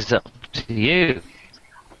 That is up to you.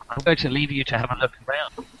 I'm going to leave you to have a look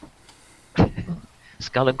around.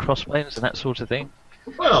 Skull and crossbones and that sort of thing.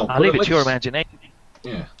 vessel. Well, I'll leave it to your imagination.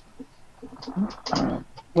 Yeah,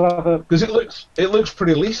 Well, because it looks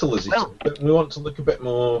pretty lethal as it Well- is, but we want to look a bit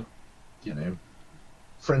more,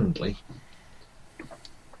 friendly.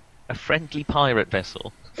 A friendly pirate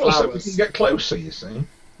vessel. Well, so we Flowers. can get closer, you see.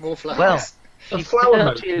 More flowers. Well, A She flower turned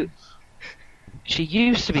motif. you- She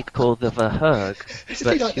used to be called the Verherg, It'd be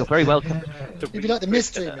but like you're the- very welcome. It'd be like the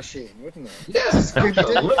mystery machine, wouldn't it? Yes,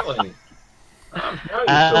 absolutely.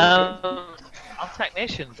 Our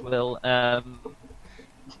technicians will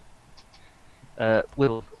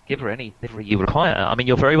give her any livery you require. I mean,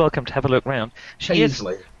 you're very welcome to have a look round. She is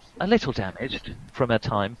Paisley. a little damaged from her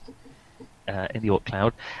time in the Orc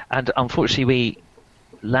Cloud, and unfortunately we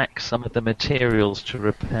lack some of the materials to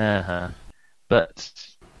repair her. But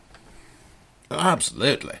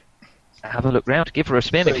Absolutely. have a look round, give her a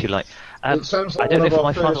spin if you like. It sounds I like don't know one if of my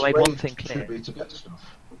our father first made one raids thing clear. should be to get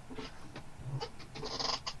stuff.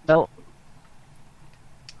 Well,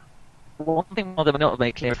 one thing Mother may not have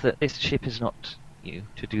made clear is that this ship is not you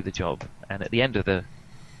to do the job, and at the end of the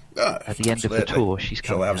At the end of the tour, she's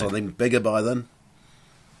She'll coming have home. something bigger by then.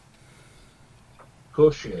 Of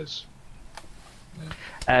course she is.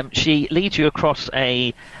 She leads you across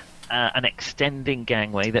an extending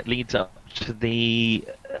gangway that leads up to the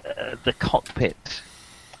cockpit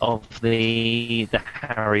of the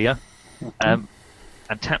Harrier, and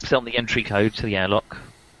taps on the entry code to the airlock.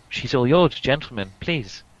 She's all yours, gentlemen.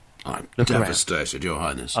 Please, I'm Look around. devastated, Your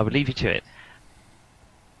Highness. I will leave you to it.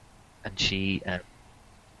 And she.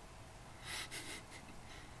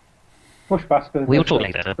 push faster. We'll talk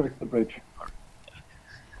later. Cross the bridge.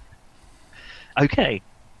 Okay.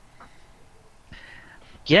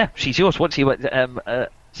 Yeah, she's yours. What's you?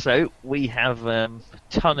 So we have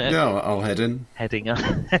Tunnet Yeah, I'll head in. heading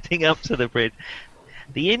up to the bridge.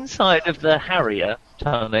 The inside of the Harrier,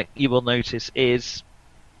 Tunnet, you will notice, is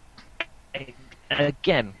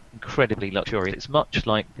again incredibly luxurious. It's much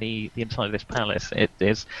like the inside of this palace. It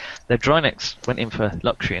is. The Drynex went in for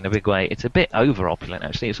luxury in a big way. It's a bit over opulent,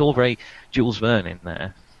 actually. It's all very Jules Verne in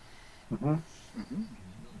there. Mm-hmm.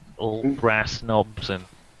 All brass knobs and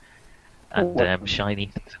Oh, shiny.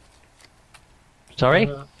 Sorry,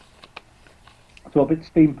 So a bit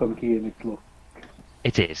steampunky in its look.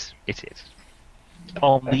 it is. It is.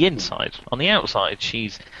 On the inside, on the outside,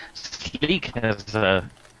 she's sleek as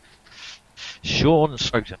Sean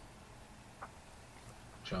Scroton.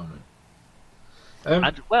 Charming.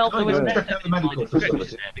 And well, there was Can I never check out the any medical description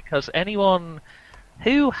facility? there, because anyone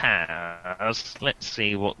who has, let's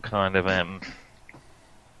see what kind of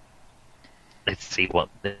let's see what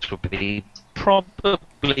this would be.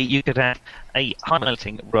 Probably you could have a high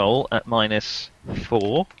melting roll at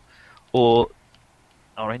 -4, or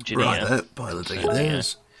our engineer. Right, there, piloting it Yeah.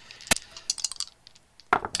 is.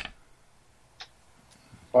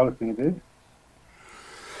 Piloting it is.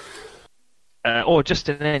 Or just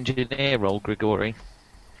an engineer roll, Grigori.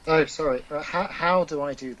 Oh, sorry. How do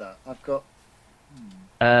I do that? I've got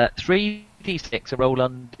 3d6, a roll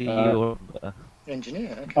under your.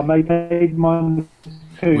 engineer. Okay. I made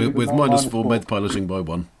 -2. With not -4, made piloting by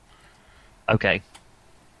 1. Okay.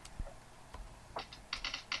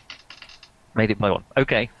 Made it by 1.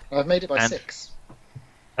 Okay. I've made it by And- 6.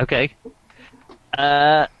 Okay.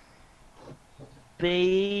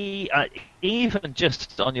 Even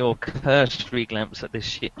just on your cursory glance at this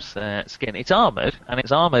ship's skin, it's armoured, and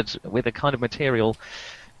it's armoured with a kind of material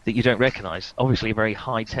that you don't recognise. Obviously, a very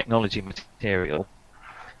high technology material,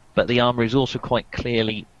 but the armour is also quite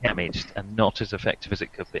clearly damaged and not as effective as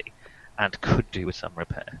it could be, and could do with some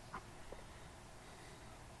repair.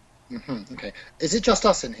 Okay. Is it just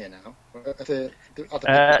us in here now? Or are the other people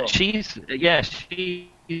gone? She's the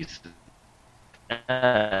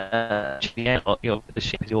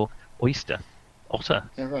ship is your oyster, otter,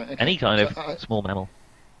 Yeah, right, okay. any kind So of small mammal.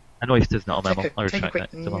 An oyster's not a mammal. I Take a retract quick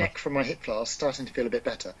that. It's a mammal. neck from my hip flask, starting to feel a bit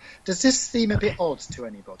better. Does this seem a bit odd to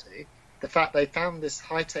anybody? The fact they found this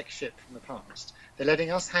high-tech ship from the past, they're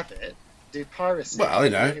letting us have it, do piracy, Well,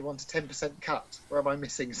 you know. only want a 10% cut, or am I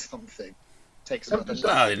missing something? Takes another 10%.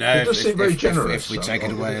 night. Well, you know, It does seem very generous, if we so take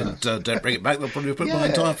it I'll away give and it don't bring it back, they'll probably put my Yeah.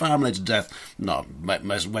 entire family to death. Not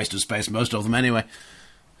most waste of space, most of them anyway.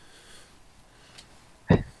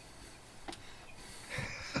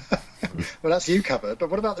 Well, that's you covered, but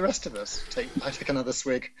what about the rest of us? I take another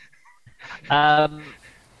swig.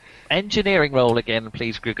 Engineering roll again,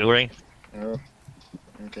 please, Grigori. Oh,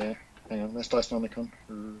 dear. Hang on, let's dice Nomicon.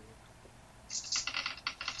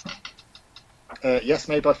 Yes,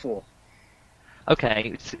 made by 4.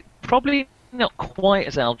 Okay, it's probably not quite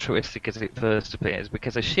as altruistic as it first appears,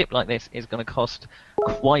 because a ship like this is going to cost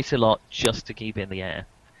quite a lot just to keep in the air.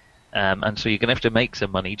 And so you're going to have to make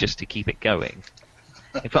some money just to keep it going.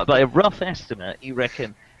 In fact, by a rough estimate, you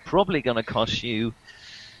reckon probably going to cost you...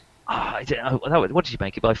 I don't know, what did you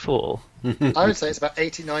make it by 4? I would say it's about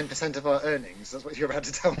 89% of our earnings. That's what you're about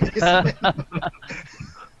to tell me, isn't it?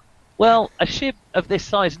 Well, a ship of this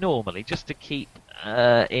size normally, just to keep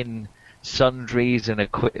in sundries and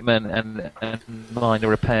equipment and minor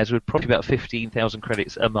repairs, would probably be about 15,000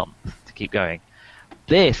 credits a month to keep going.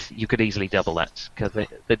 This, you could easily double that, because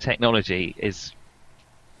the technology is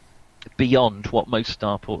beyond what most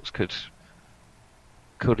starports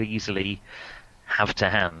could easily have to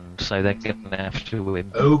hand, so they're going to have to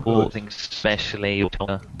import things specially.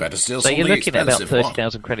 Better still, so you're looking at about expensive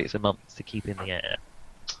 30,000 credits a month to keep in the air.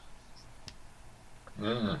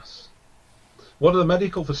 Yes. What are the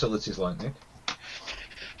medical facilities like, Nick?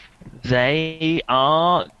 They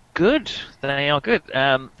are good. They are good.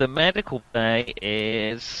 The medical bay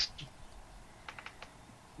is...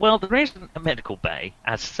 Well, there isn't a medical bay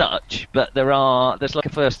as such, but there's like a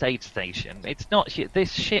first aid station. It's not...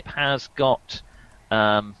 This ship has got...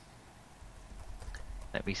 let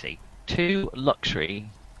me see. 2 luxury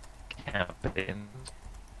cabins.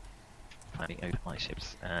 Finally open my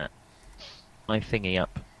ship's... my thingy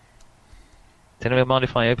up. Does anyone mind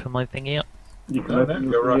if I open my thingy up? You can No, open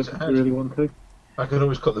go your right video if ahead. you really want to. I can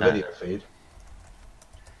always cut the video feed.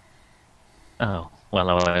 Oh, well,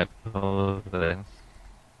 I'll then.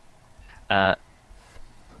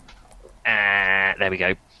 There we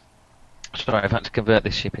go. Sorry, I've had to convert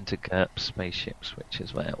this ship into GURP spaceships, which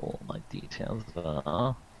is where all my details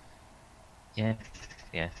are. Yes.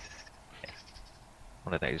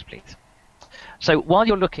 One of those, please. So while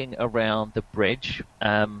you're looking around the bridge,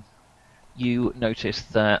 you notice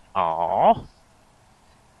that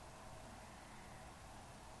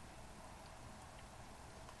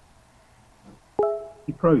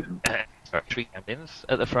You're frozen. there are 3 cabins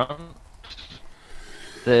at the front.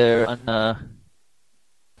 There are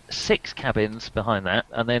 6 cabins behind that,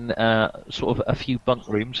 and then sort of a few bunk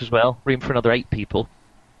rooms as well. Room for another 8 people.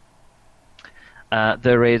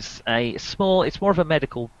 There is a small... It's more of a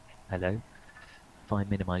medical... Hello. If I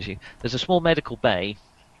minimise you. There's a small medical bay,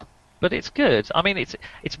 but it's good. I mean,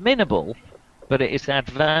 it's minimal, but it is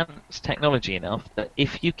advanced technology enough that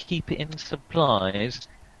if you keep it in supplies,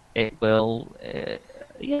 it will...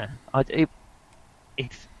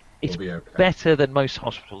 It's Will be okay. better than most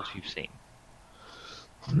hospitals you've seen.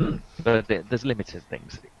 But there's limited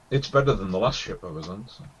things. It's better than the last ship I was on.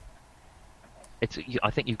 So.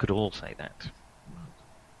 I think you could all say that.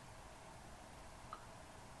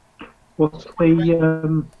 What's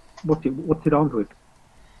the what's it armed with?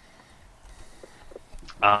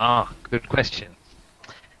 Good question.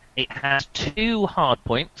 It has 2 hard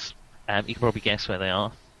points. You can probably guess where they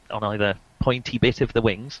are on either pointy bit of the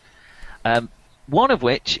wings. One of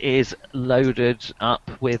which is loaded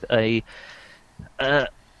up with a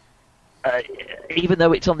even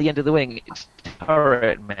though it's on the end of the wing, it's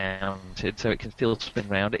turret mounted, so it can still spin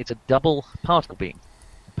round. It's a double particle beam.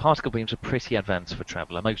 Particle beams are pretty advanced for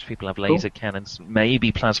Traveller. Most people have laser cannons,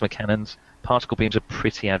 maybe plasma cannons. Particle beams are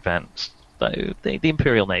pretty advanced, though the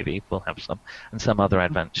Imperial Navy will have some, and some other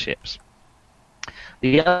advanced ships.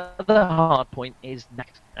 The other hard point is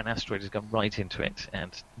an asteroid has gone right into it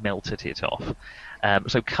and melted it off.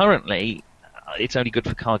 So currently, it's only good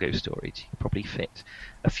for cargo storage. You can probably fit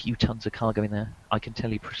a few tons of cargo in there. I can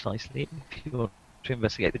tell you precisely if you want to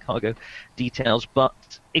investigate the cargo details,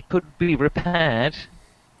 but it could be repaired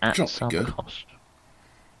at some cost.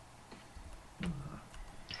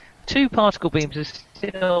 2 particle beams are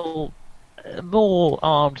still more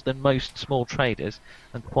armed than most small traders,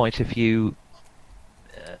 and quite a few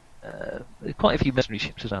mercenary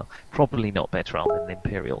ships as well. Probably not better armed than the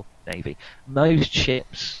Imperial Navy. Most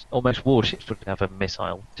ships, or most warships, would have a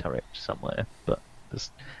missile turret somewhere, but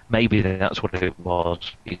maybe that's what it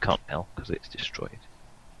was. You can't tell because it's destroyed.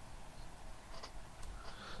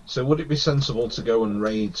 So would it be sensible to go and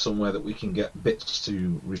raid somewhere that we can get bits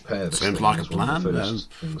to repair this? Seems like a plan.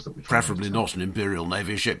 Preferably not an Imperial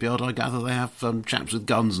Navy shipyard. I gather they have chaps with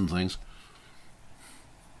guns and things.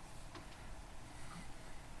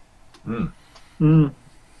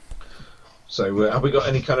 So have we got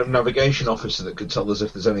any kind of navigation officer that could tell us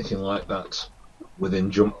if there's anything like that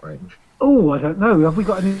within jump range? Oh, I don't know. Have we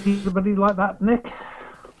got anybody like that, Nick?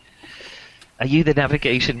 Are you the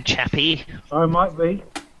navigation chappie? I might be.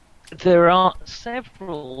 There are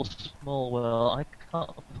several small... I can't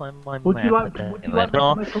find my map. Would you like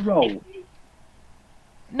to make a roll?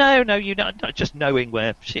 No, you're not just knowing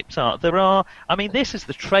where ships are. There are, I mean, this is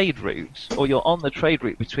the trade route, or you're on the trade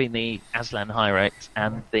route between the Aslan Hyrax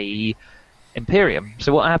and the Imperium.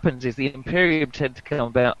 So what happens is the Imperium tend to come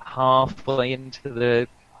about halfway into the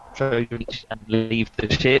trade route and leave the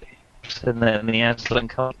ships, and then the Aslan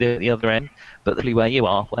come at the other end. But really where you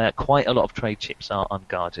are, where quite a lot of trade ships are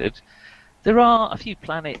unguarded, there are a few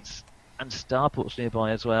planets and starports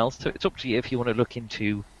nearby as well. So it's up to you if you want to look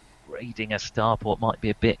into raiding a starport. Might be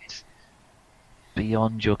a bit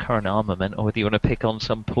beyond your current armament, or whether you want to pick on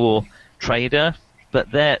some poor trader.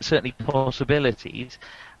 But there are certainly possibilities.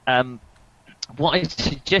 What I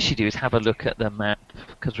suggest you do is have a look at the map,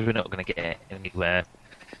 because we're not going to get anywhere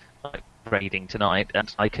like raiding tonight,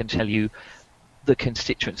 and I can tell you the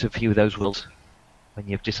constituents of a few of those worlds when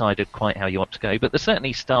you've decided quite how you want to go. But there's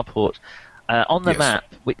certainly starport on the map,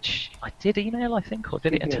 which I did email, I think, or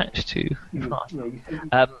did it attach to? You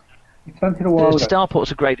sent it a while ago.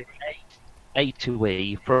 Starports are graded A to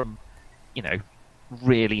E, from,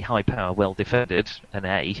 really high power, well defended, an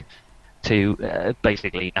A, to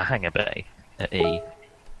basically a hangar bay at E.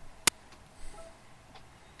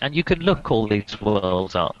 And you can look all these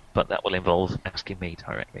worlds up, but that will involve asking me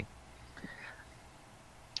directly.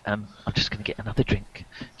 I'm just going to get another drink,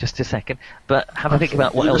 just a second. But have a think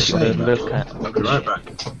about what else you want to look at. I'll be right back.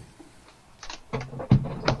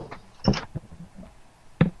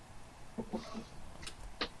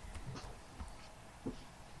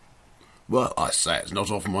 Well, I say, it's not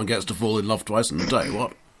often one gets to fall in love twice in a day,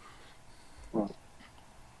 what?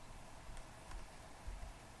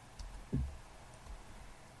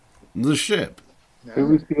 The ship. No. Who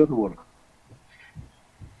was the other one?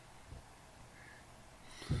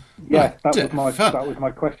 Yes, that was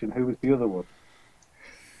my question. Who was the other one?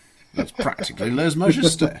 That's practically Les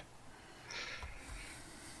Majesté.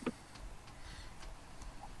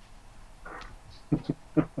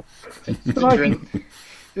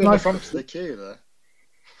 You're in the front of the queue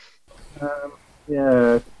there.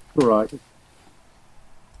 Yeah, all right.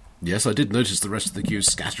 Yes, I did notice the rest of the queue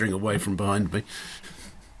scattering away from behind me.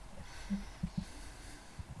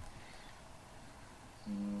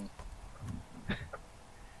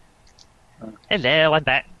 Hello, I'm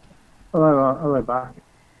back. Hello, back.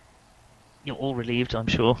 You're all relieved, I'm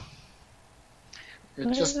sure.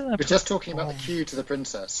 We're just talking about the queue to the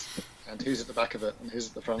princess, and who's at the back of it, and who's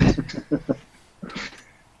at the front.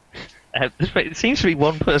 It seems to be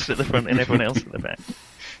one person at the front and everyone else at the back.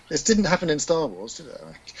 This didn't happen in Star Wars, did it?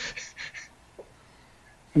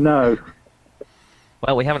 No.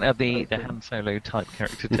 Well, we haven't had the Han Solo type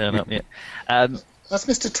character turn up yet. That's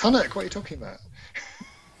Mr. Tunnock. What are you talking about?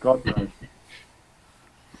 God knows.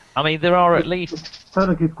 I mean, there are at least...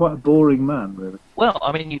 Tunnock is quite a boring man, really. Well,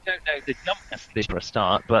 I mean, you don't know the jump distance for a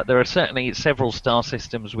start, but there are certainly several star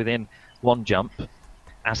systems within one jump.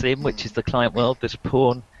 As in, which is the client world, there's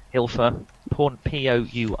Porn, Hilfa, Porn,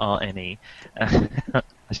 P-O-U-R-N-E.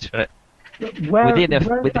 Where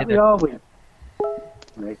exactly are we?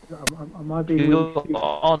 Nick, am I being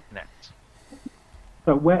on that.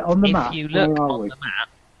 So where on the map? If you look where are on we? the map,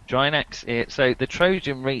 Drynax, so the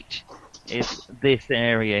Trojan Reach is this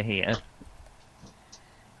area here.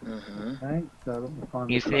 Uh-huh. Okay, so let me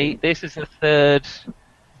find You the see, this is the third...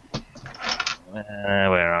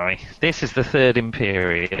 where are we? This is the third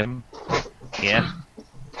Imperium. Yeah.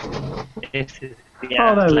 This is the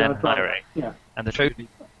there we Aslan are, Hyrax. Yeah. And the Trojan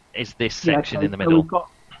is this section so, in the middle.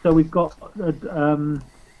 So we've got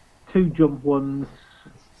two jump ones,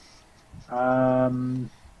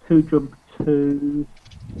 two jump twos,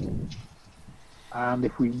 and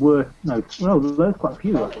if we were there's quite a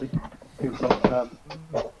few actually. We've got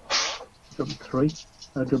jump three,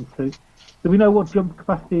 jump two. Do we know what jump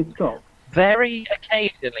capacity it's got? Very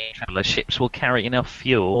occasionally, traveller ships will carry enough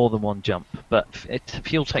fuel, more than one jump, but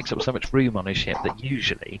fuel takes up so much room on a ship that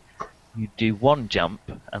usually you do one jump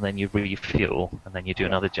and then you refuel and then you do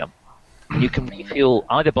another jump. You can refuel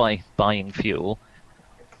either by buying fuel,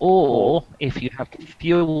 or if you have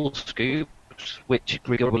fuel scoops, which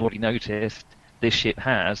Grigor will already noticed this ship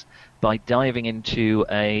has, by diving into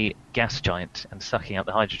a gas giant and sucking out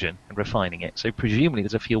the hydrogen and refining it. So presumably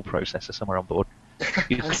there's a fuel processor somewhere on board.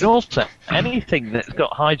 You can also, anything that's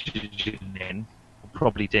got hydrogen in, will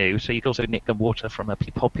probably do, so you can also nick the water from a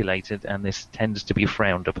populated, and this tends to be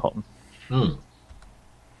frowned upon.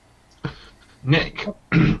 Nick,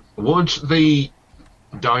 would the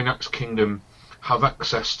Dynax Kingdom have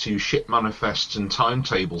access to ship manifests and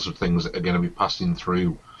timetables of things that are going to be passing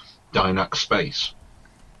through Dynax space?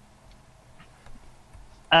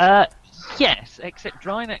 Yes, except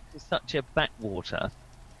Drynax is such a backwater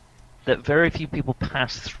that very few people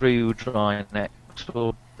pass through Drynax.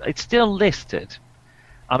 Or it's still listed.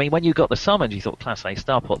 I mean, when you got the summons, you thought Class A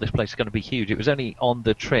Starport, this place is going to be huge. It was only on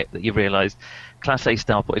the trip that you realised Class A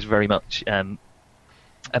Starport is very much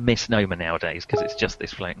a misnomer nowadays because it's just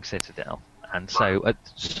this floating citadel. And so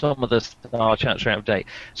some of the star charts are out of date.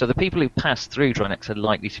 So the people who pass through Drynex are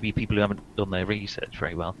likely to be people who haven't done their research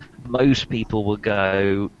very well. Most people will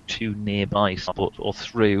go to nearby Starport or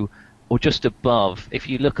through or just above. If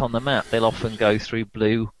you look on the map, they'll often go through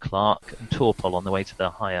Blue, Clark, and Torpol on the way to the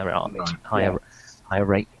higher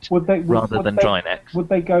rate rather than Drynex. Would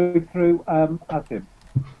they go through Azim?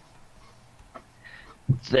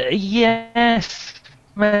 Yes,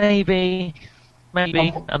 maybe.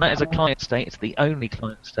 And that is a client state. It's the only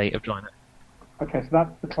client state of Drynex. Okay, so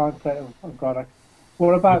that's the client state of Drynex.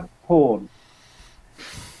 What about porn?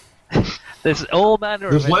 There's all manner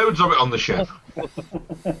There's of it. loads of it on the ship.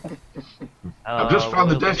 I've just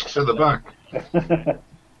found the discs at the back.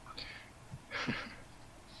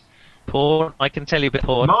 Porn, I can tell you a bit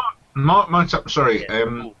porn. Mark might have... Sorry,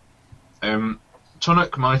 Yeah.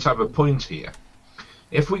 Tunnock might have a point here.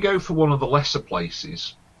 If we go for one of the lesser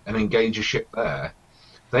places and engage a ship there,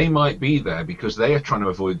 they might be there because they are trying to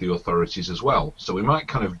avoid the authorities as well. So we might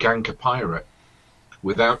kind of gank a pirate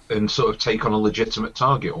and sort of take on a legitimate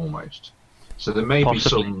target almost. So there may be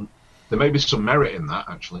some merit in that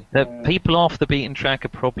actually. The people off the beaten track are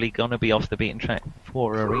probably going to be off the beaten track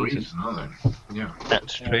for a reason. Aren't they? Yeah.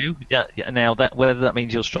 That's true. Yeah. Now whether that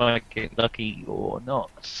means you'll strike it lucky or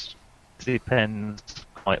not depends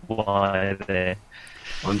quite why they're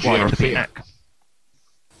On off the beaten GMP. track.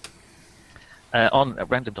 On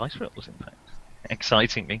random dice rolls, in fact,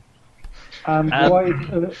 excitingly. And why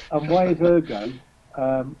is Ergo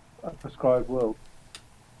a prescribed world?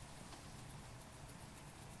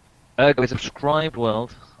 Ergo is a prescribed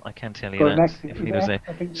world. I can tell you that. If he was a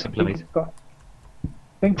simpler meter.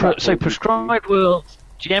 So prescribed worlds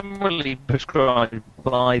generally prescribed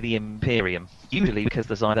by the Imperium, usually because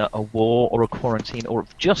there's either a war or a quarantine, or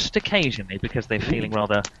just occasionally because they're feeling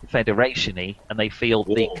rather federation-y and they feel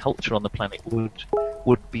the culture on the planet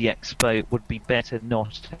would be better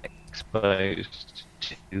not exposed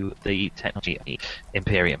to the technology of the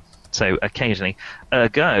Imperium. So occasionally,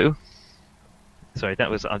 ergo. Sorry,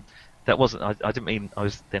 that wasn't. I didn't mean. I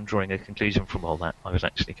was then drawing a conclusion from all that. I was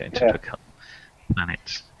actually going to look up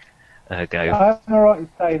planets. Go. I'm alright in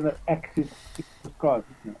saying that X is prescribed,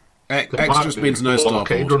 isn't it? X just means no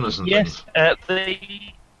blockade starport. runners and Yes,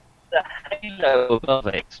 things. the halo above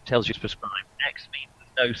it tells you it's prescribed. X means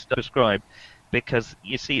there's no stuff prescribed because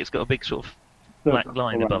you see it's got a big sort of black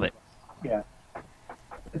line above it. Yeah.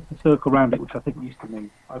 It's a circle around it, which I think used to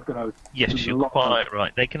mean. I've got to. Yes, you're quite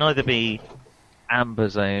right. They can either be amber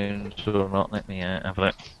zones or not. Let me have a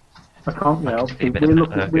look. I can't. Yeah, obviously bit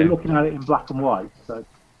we're looking at it in black and white. So.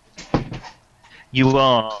 You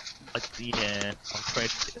are, yeah, I'm afraid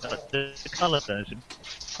the colour version.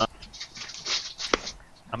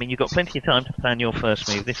 I mean, you've got plenty of time to plan your first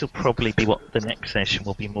move. This will probably be what the next session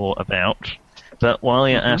will be more about. But while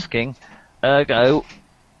you're asking, Ergo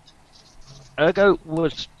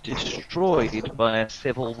was destroyed by a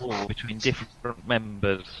civil war between different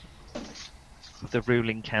members of the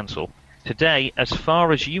ruling council. Today, as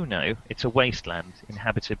far as you know, it's a wasteland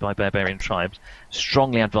inhabited by barbarian tribes.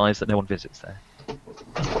 Strongly advise that no one visits there.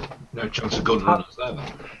 No chance of gun runners there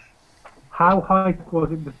then. How high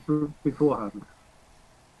was it beforehand?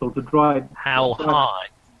 So the dry. How high?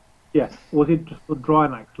 Yes. Was it just the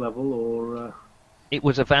Drynex level, or? It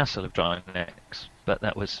was a vassal of Drynex, but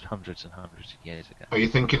that was hundreds and hundreds of years ago. Are you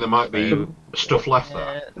thinking there might be stuff left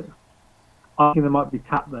there? I think there might be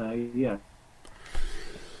tap there. Yeah.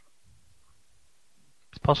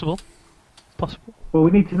 It's possible. Possible. Well,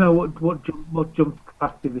 we need to know what jump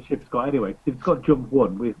capacity the ship's got anyway. If it's got jump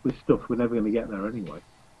 1 with stuff, we're never going to get there anyway.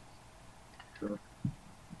 So. Would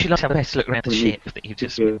you like to have a better look around the ship that you've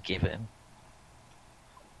just been given?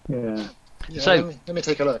 Yeah. So, let me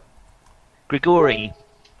take a look. Grigori,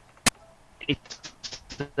 it's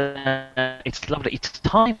lovely. It's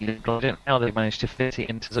tiny. I don't know how they managed to fit it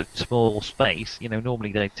into such a small space. You know,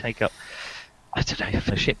 normally they take up, I don't know,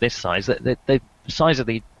 for a ship this size, the size of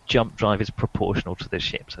the jump drive is proportional to the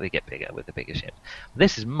ship, so they get bigger with the bigger ships.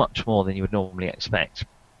 This is much more than you would normally expect.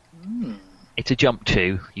 It's a jump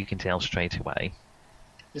 2, you can tell straight away.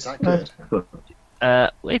 Is that good?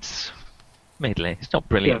 It's middling. It's not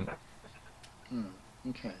brilliant.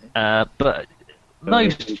 Okay. But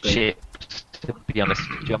most ships, to be honest,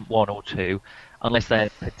 jump 1 or 2, unless they're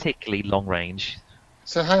particularly long range.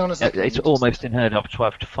 So hang on a second. It's almost unheard of to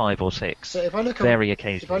have to 5 or 6. So if I look very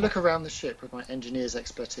occasionally. If I look around the ship with my engineer's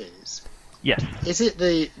expertise, yes. Is it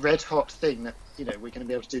the red hot thing that we're going to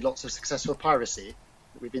be able to do lots of successful piracy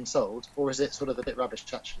that we've been sold, or is it sort of a bit rubbish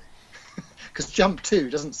actually? Because Jump 2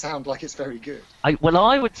 doesn't sound like it's very good.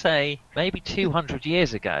 I would say maybe 200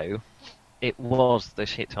 years ago, it was the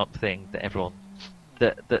shit-hot thing that everyone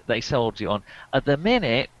that they sold you on. At the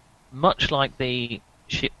minute, much like the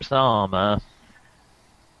ship's armour,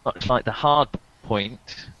 much like the hard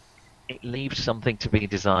point, it leaves something to be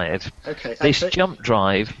desired. Okay. This jump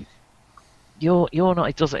drive, you're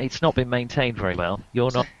not. It's not been maintained very well.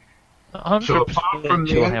 You're not 100%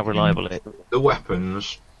 sure how reliable it is. The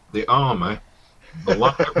weapons, the armour, the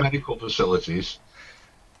lack of medical facilities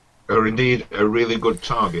are indeed a really good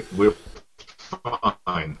target. We're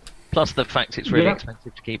fine. Plus the fact it's really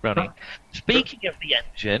expensive to keep running. Speaking of the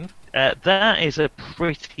engine, that is a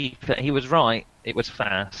pretty... He was right, it was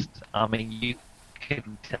fast. I mean, you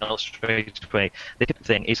can tell straight away the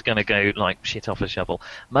thing is going to go like shit off a shovel.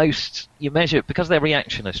 Most, you measure, because they're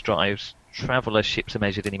reactionist drives, Traveller ships are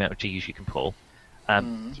measured in the amount of Gs you can pull.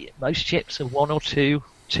 Most ships are 1 or 2.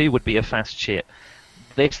 2 would be a fast ship.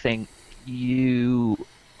 This thing, you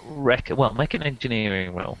reckon... Well, make an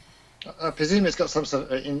engineering roll. I presume it's got some sort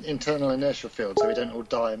of internal inertial field, so we don't all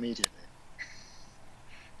die immediately.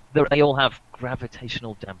 They all have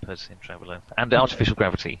gravitational dampers in Traveller, and artificial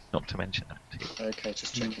gravity, not to mention that too. Okay,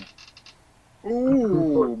 just checking.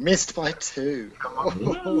 Ooh, missed by 2.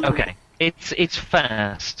 Okay, it's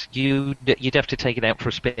fast. You'd have to take it out for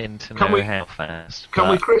a spin to know how fast. Can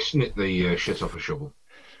we christen it the shit off a shovel?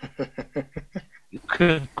 You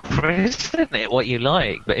could christen it what you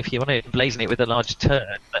like, but if you want to blazon it with a large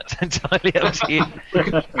turn, that's entirely up to you. We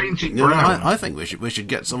could paint it No, brown. I think we should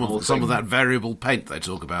get some of that variable paint they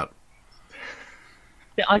talk about.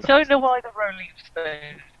 I don't know why the Rolling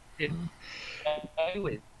Stones didn't go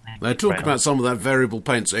with. They talk about some of that variable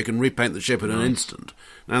paint so you can repaint the ship in an instant.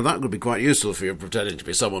 Now that would be quite useful if you're pretending to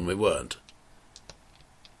be someone we weren't.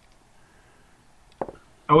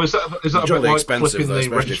 Oh, is that a bit like expensive, flipping though, the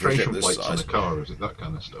especially for a ship registration this plates on the size. car? Is it that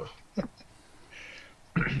kind of stuff?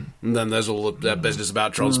 And then there's all the business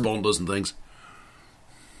about transponders and things.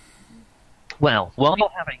 Well, while you're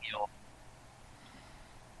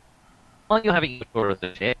having your tour of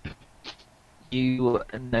the ship, you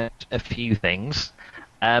note a few things.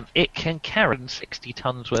 It can carry 60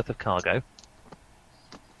 tons worth of cargo.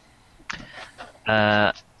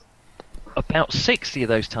 About 60 of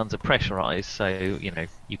those tons are pressurized, so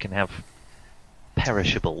you can have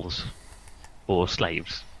perishables or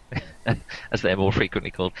slaves, as they're more frequently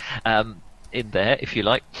called, in there if you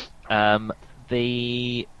like.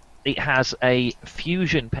 It has a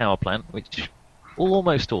fusion power plant, which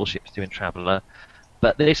almost all ships do in Traveller,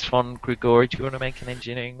 but this one, Grigori, do you want to make an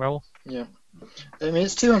engineering roll? Yeah. I mean,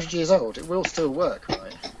 it's 200 years old. It will still work,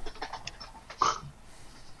 right?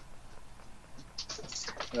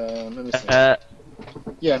 Let me see.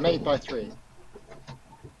 Yeah, made by 3.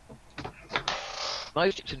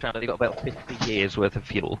 Most ships in Traveller, they've got about 50 years worth of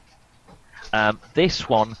fuel. This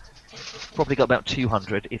one probably got about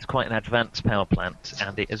 200. It's quite an advanced power plant,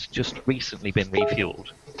 and it has just recently been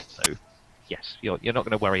refueled. So, yes, you're not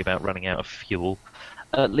going to worry about running out of fuel,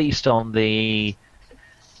 at least on the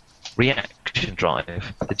reaction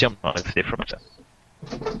drive. The jump drive is different.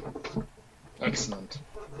 Excellent.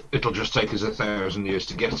 It'll just take us 1,000 years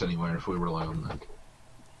to get anywhere if we rely on that.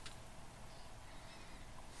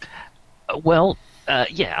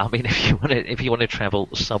 Yeah. I mean, if you want to travel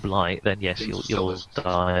sublight, then yes, you'll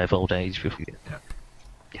die of old age before you get there.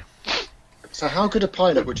 Yeah. So, how good a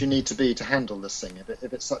pilot would you need to be to handle this thing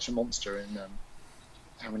if it's such a monster? In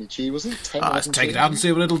how many G was it? 10, Let's take it out and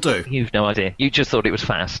see what it'll do. You've no idea. You just thought it was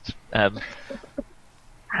fast.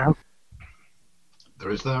 How? There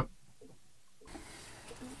is that.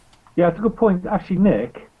 Yeah, it's a good point. Actually,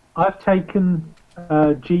 Nick, I've taken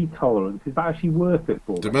G tolerance. Is that actually worth it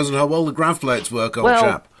for me? Depends on how well the grav plates work, old Well,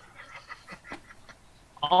 chap.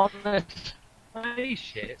 On a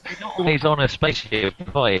spaceship, you're not always on a spaceship,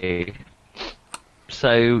 are you?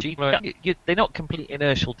 So they're not complete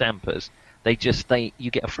inertial dampers. You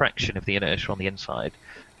get a fraction of the inertia on the inside.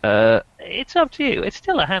 It's up to you. It's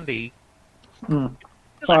still a handy, skill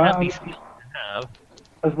to have.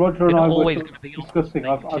 As Roger and You're I not were always gonna be on discussing,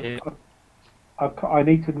 the I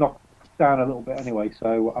need to knock down a little bit anyway,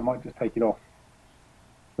 so I might just take it off.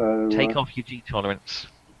 So Take off your G tolerance.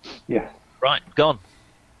 Yeah. Right, gone.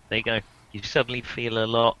 There you go. You suddenly feel a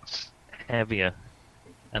lot heavier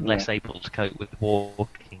and less able to cope with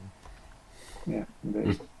walking. Yeah,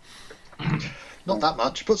 indeed. Not that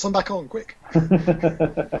much. Put some back on, quick.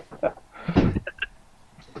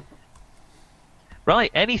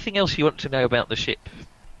 Right, anything else you want to know about the ship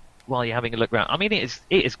while you're having a look around? I mean, it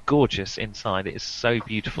is gorgeous inside. It is so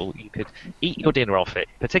beautiful. You could eat your dinner off it,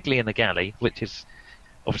 particularly in the galley, which is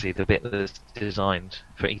obviously the bit that's designed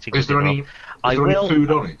for eating. Is there any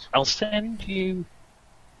food on it? I'll send you.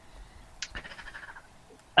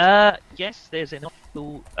 Yes, there's enough.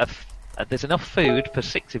 There's enough food for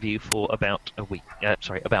 6 of you for about a week.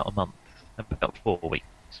 About a month, about 4 weeks.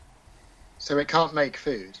 So it can't make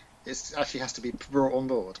food. It actually has to be brought on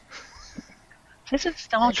board. This isn't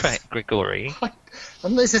Star Trek, Grigori.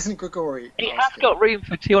 And this isn't Grigori. It has got room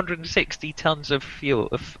for 260 tons of fuel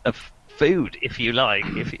of food, if you like,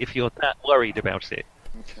 if you're that worried about it.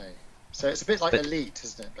 Okay. So it's a bit like Elite,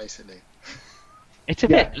 isn't it, basically? It's a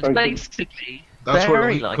bit, basically, that's where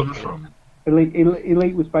very Elite like comes it. from.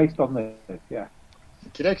 Elite was based on this, yeah.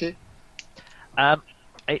 Okie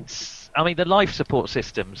dokie. The life support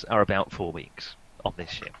systems are about 4 weeks on this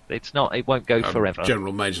ship. It won't go forever.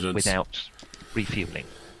 General maintenance. Without refueling.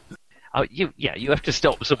 You have to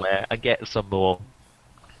stop somewhere and get some more.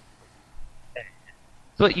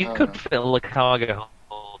 But you could fill the cargo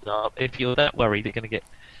hold up if you're that worried. You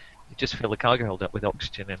just fill the cargo hold up with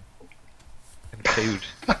oxygen and food.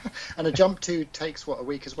 And a jump takes what, a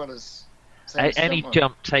week as well as. Any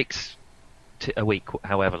jump takes a week,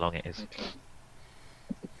 however long it is. Okay.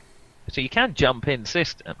 So you can jump in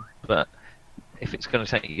system, but if it's going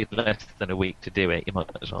to take you less than a week to do it, you might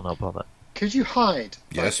as well not bother. Could you hide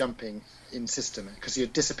by Yes. jumping in system? Because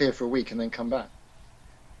you'd disappear for a week and then come back.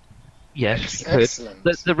 Yes, you could. Excellent.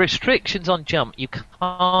 The restrictions on jump, you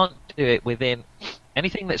can't do it within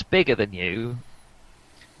anything that's bigger than you.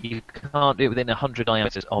 You can't do it within 100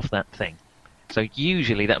 diameters of that thing. So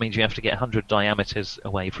usually that means you have to get 100 diameters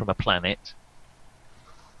away from a planet.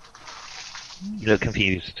 You look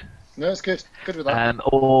confused. No, it's good. Good with that.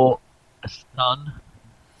 Or a sun,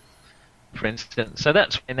 for instance. So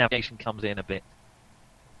that's where navigation comes in a bit.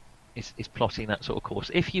 Is plotting that sort of course.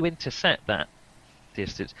 If you intersect that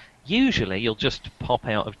distance, usually you'll just pop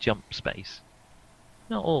out of jump space.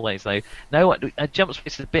 Not always, though. No, a jump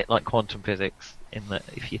space is a bit like quantum physics, in that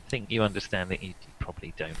if you think you understand it, you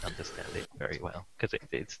probably don't understand it very well, because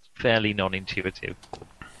it's fairly non-intuitive.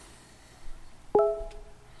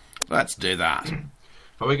 Let's do that.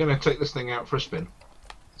 Are we going to take this thing out for a spin?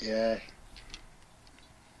 Yeah.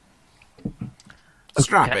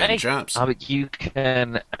 Strap Okay. in, chaps. You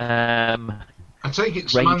can I take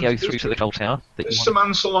it radio through to the control tower. That Is you want.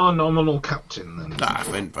 Saman Salar nominal captain then?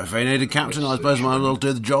 If they need a captain, I suppose might as well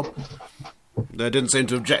do the job. They didn't seem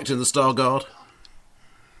to object in the Star Guard.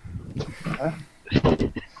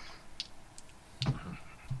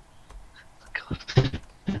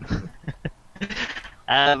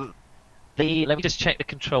 Let me just check the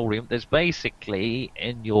control room. There's basically,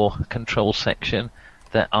 in your control section,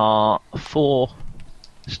 there are 4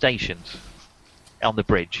 stations on the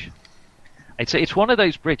bridge. It's one of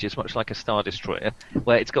those bridges, much like a Star Destroyer,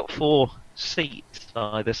 where it's got 4 seats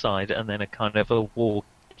either side, and then a kind of a walkie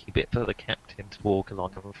bit for the captain to walk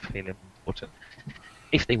along and feel important,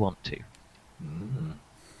 if they want to. Mm.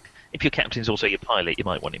 If your captain's also your pilot, you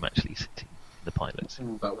might want him actually sitting in the pilot's.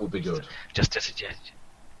 That would be good. Just a suggestion.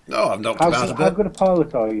 Oh, I've knocked about a How bit. good a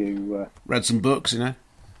pilot are you? Read some books, you know.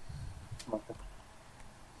 Michael?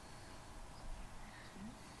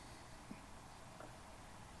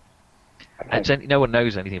 Okay. No one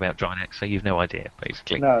knows anything about Drynex, so you've no idea,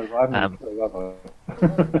 basically. No, I'm not sure, have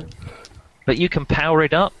I? But you can power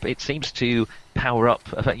it up. It seems to power up.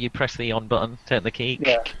 In fact, you press the on button, turn the key.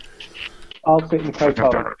 Yeah. I'll sit in the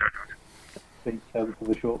co-pilot seat for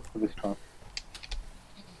the short for this time.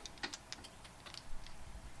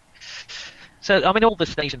 So, all the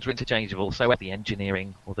stations are interchangeable. So, the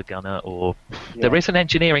engineering or the gunner, or Yeah. there is an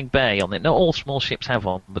engineering bay on it. Not all small ships have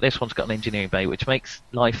one, but this one's got an engineering bay, which makes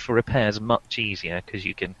life for repairs much easier because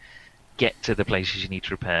you can get to the places you need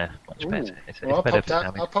to repair much better. It's Well, better for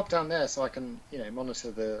damage. I'll pop down there so I can,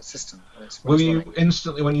 monitor the system. when it's Will you running.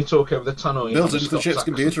 instantly, when you talk over the tunnel, you Built have a into the Scots ship's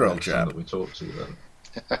accent computer, old person chap. that we talk to then?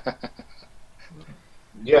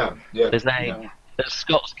 Yeah. There's a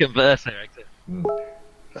Scots converter.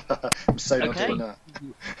 I'm so not Okay. doing that.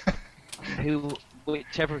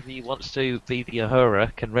 Whichever of you wants to be the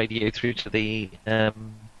Uhura can radio through to the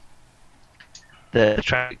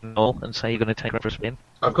traffic null and say you're going to take her for a spin.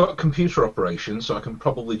 I've got computer operations, so I can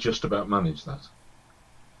probably just about manage that.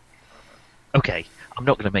 Okay, I'm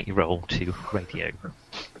not going to make you roll to radio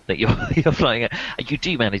that you're flying at. You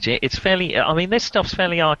do manage it. It's fairly. This stuff's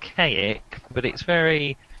fairly archaic, but it's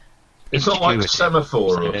very. It's not like intuitive.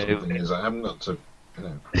 Semaphore or So- something, is it? I haven't got to,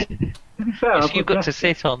 To be fair, If you've got to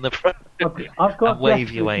sit on the front I've got and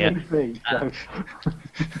wave your way desperate out. need be,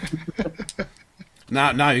 so.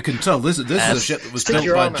 Now you can tell this is a ship that was Stick built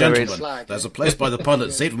your by arm out with gentlemen. the flag. There's a place by the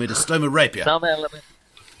pilot's seat for me to stow a rapier. Some element.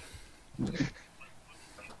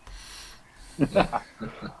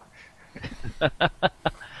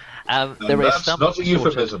 There is that's some not a sort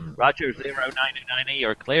euphemism. of Roger 099,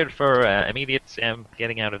 you're cleared for immediate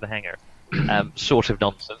getting out of the hangar. Sort of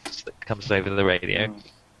nonsense that comes over the radio.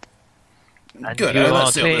 And Good, you let's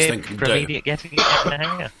are see what this cleared thing can for do. immediate getting out of the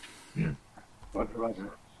hangar. Roger.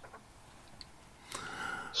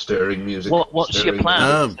 Stirring music. What's your stirring plan,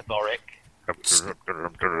 Um, Mr. Boric? I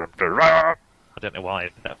don't know why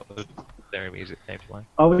that was their music came to mind.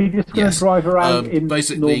 Are we just going to Yes. drive around in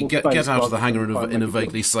Basically, normal get space out of the rather hangar than try and in a make it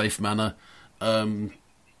vaguely safe manner.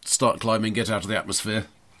 Start climbing, get out of the atmosphere.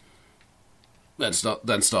 Then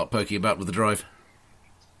start poking about with the drive.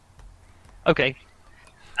 Okay.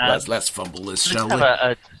 Let's fumble this, Let's shall have we?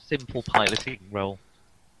 a simple piloting roll.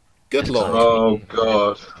 Good lord. Oh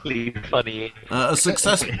God! Really funny. A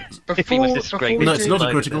success. If he was Before, this before great, we No, do, it's not a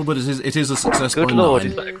Like critical, but it is a success Good by lord, 9.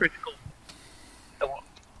 is that a critical?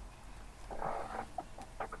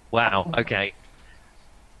 Wow. Okay.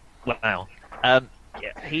 Wow. Yeah,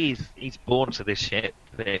 he's born to this shit.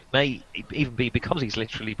 It may even be because he's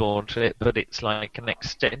literally born to it, but it's like an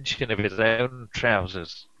extension of his own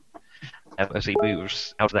trousers as he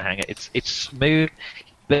moves out of the hangar. It's smooth. You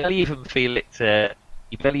barely even feel it.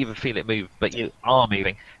 You barely even feel it move, but you are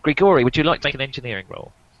moving. Grigori, would you like to make an engineering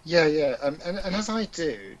roll? Yeah. And as I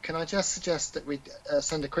do, can I just suggest that we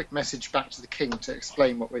send a quick message back to the king to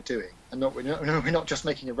explain what we're doing, and we're not just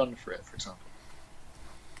making a run for it, for example.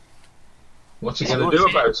 What's he going to do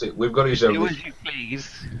about it? We've got his own. Do as you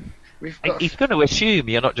please. We've got, He's going to assume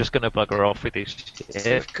you're not just going to bugger off with his shit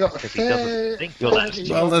we've got a because he doesn't think you're that fairly-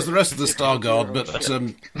 smart. Well, there's the rest of the Star Guard,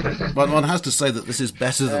 but one has to say that this is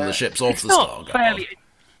better than the ships off It's the not Star Guard fairly.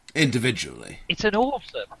 individually. It's an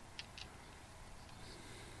awesome.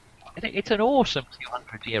 It's an awesome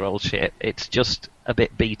 200-year-old ship. It's just a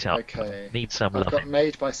bit beat up. Okay. Needs some I've love. got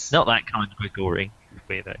made by. Not that kind of Grigori.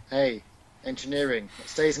 Weirdo. Hey, engineering. It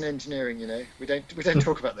stays in engineering, you know. We don't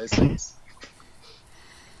talk about those things.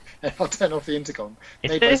 I'll turn off the intercom.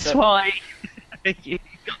 Is Made by this seven. why you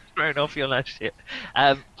got thrown off your last ship?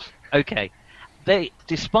 Okay.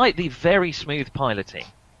 Despite the very smooth piloting,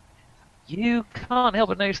 you can't help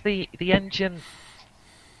but notice the engine.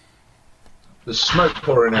 There's smoke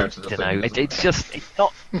pouring out of the You thing. know, isn't it's just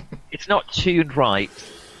it's not tuned right.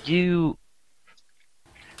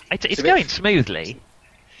 It's going smoothly,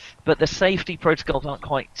 but the safety protocols aren't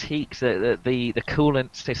quite tweaked. The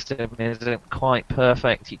coolant system isn't quite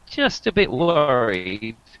perfect. You're just a bit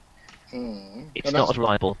worried. It's And not that's- as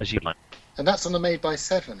reliable as you'd like. And that's on the Made by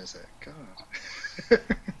 7, is it? God.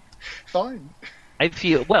 Fine.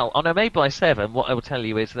 On a Made by 7, what I will tell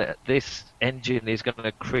you is that this engine is going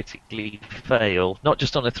to critically fail, not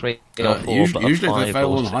just on a 3 or 4, but Usually a 5 they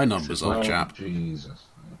fail or on 6 high as numbers, well. old chap. Jesus.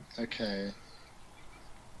 Okay.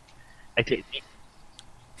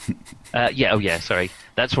 Sorry.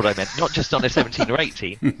 That's what I meant. Not just on a 17 or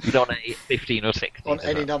 18, but on a 15 or 16. On as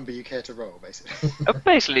any well. number you care to roll, basically.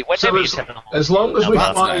 Basically, So whenever you set them as long as we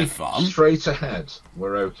That's no fly fun. straight ahead,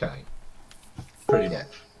 we're okay. Pretty Yeah. much.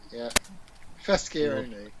 Yeah. First gear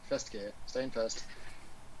only. First gear. Stay in first.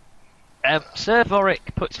 Sir Vorik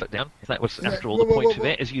puts foot down, if that was No, after all whoa, the whoa, point whoa, of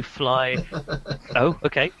it, as you fly. Oh,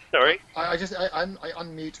 okay, sorry. I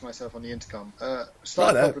unmute myself on the intercom.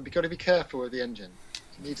 Slight Righto. problem. You've got to be careful with the engine.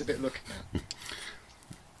 It needs a bit looking at.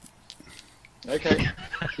 Okay.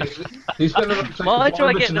 He's going to take Why a do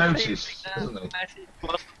I moment get to the notice, feeling doesn't that he? message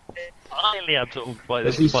was highly absorbed by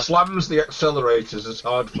As this? he slams the accelerators as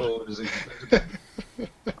hard forward as he can.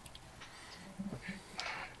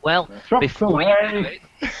 Well, Trucks before you away. know it,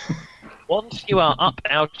 once you are up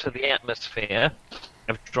out of the atmosphere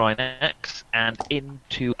of Drynax and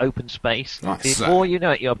into open space, Nice. before you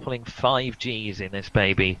know it, you're pulling 5 Gs in this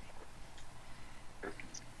baby,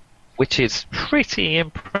 which is pretty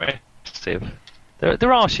impressive.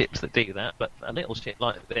 There are ships that do that, but a little ship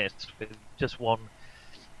like this with just one.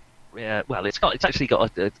 It's actually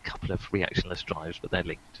got a couple of reactionless drives, but they're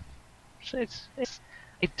linked. So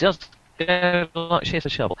it does go like shit a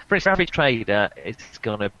shovel. For its average trader, it's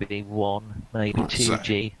gonna be 1, maybe That's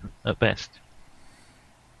 2G at best.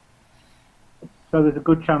 So there's a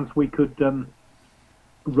good chance we could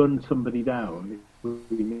run somebody down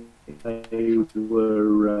if they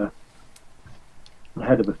were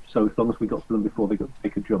ahead of us. So as long as we got to them before they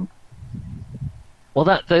could jump. Well,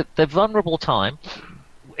 the vulnerable time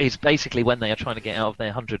is basically when they are trying to get out of their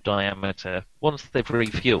 100 diameter. Once they've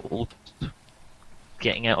refueled,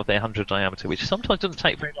 getting out of their 100 diameter, which sometimes doesn't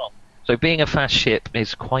take very long. So being a fast ship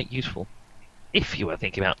is quite useful if you were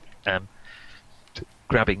thinking about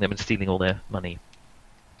grabbing them and stealing all their money.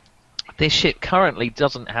 This ship currently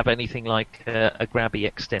doesn't have anything like a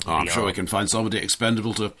grabby extender. Oh, I'm sure we can find somebody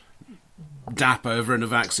expendable to dap over in a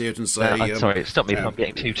vac suit and say, I'm sorry, stop me if I'm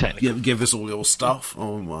getting too technical. give us all your stuff.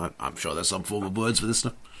 Oh, well, I'm sure there's some form of words for this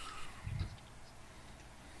stuff.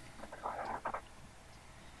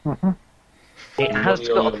 It has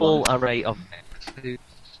got a full array of vac suits.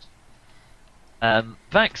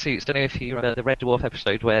 Vac suits, don't know if you remember the Red Dwarf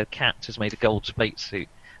episode where Cat has made a gold space suit.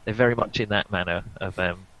 They're very much in that manner of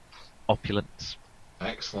opulence.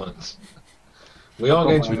 Excellent. We are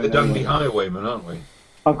going to be the dandy highwaymen, aren't we?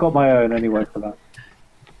 I've got my own anyway for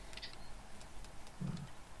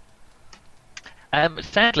that.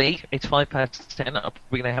 Sadly, it's 10:05.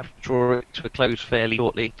 We're going to have to draw it to a close fairly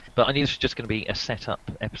shortly. But I knew this was just going to be a set-up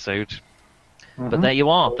episode. But there you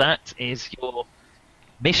are. That is your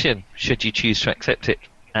mission, should you choose to accept it.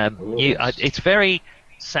 It's very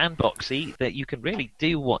sandboxy that you can really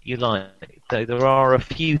do what you like. Though there are a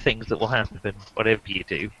few things that will happen, whatever you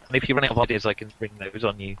do. And if you run out of ideas, I can bring those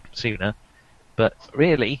on you sooner. But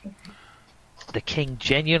really, the king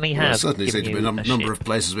genuinely has. There certainly seems to be a number of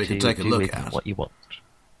places we can take a look at. What you want.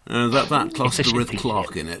 That cluster with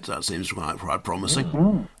Clark in it, that seems quite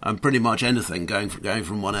promising. And pretty much anything going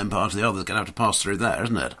from one empire to the other is going to have to pass through there,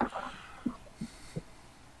 isn't it?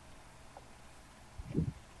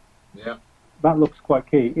 Yeah. That looks quite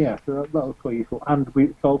key, yeah, so that looks quite useful. And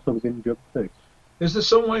it's also within Jump too. Is there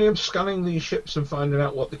some way of scanning these ships and finding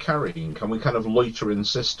out what they're carrying? Can we kind of loiter in the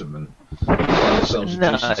system and find ourselves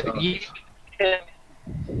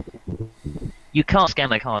you can't scan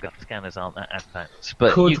the cargo. Scanners aren't that advanced.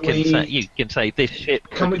 But you can say this ship.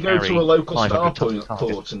 Can we go to a local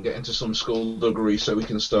starport and get into some skullduggery so we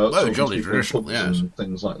can start jolly traditional, and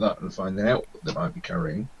things like that and finding out what they might be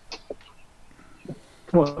carrying?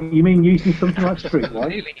 What, you mean using something like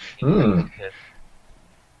Streetwise?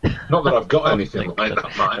 Not that I've got anything like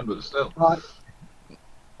that, mine, but still.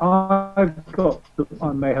 I've got.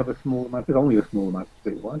 I may have a small amount. It's only a small amount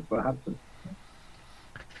of Streetwise, but I have some.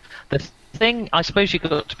 The thing I suppose you've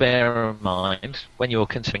got to bear in mind when you're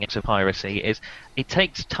considering it to piracy is it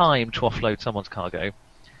takes time to offload someone's cargo,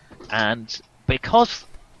 and because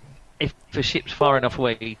if the ship's far enough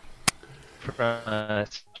away from a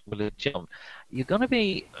jump, you're going to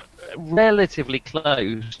be relatively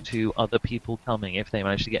close to other people coming if they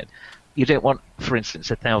manage to get. You don't want, for instance,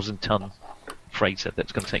 a 1,000-ton freighter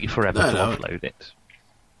that's going to take you forever to offload it.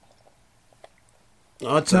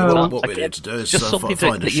 I'd say what we need to do is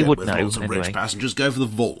find a ship with lots of rich passengers, go for the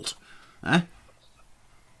vault.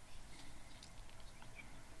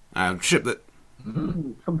 Ship that...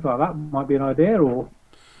 Something like that might be an idea, or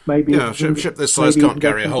maybe... Yeah, ship this size can't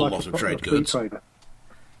carry a whole lot of trade goods.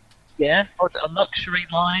 Yeah, or a luxury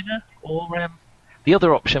liner, or the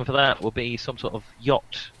other option for that will be some sort of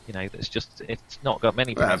yacht, that's just, it's not got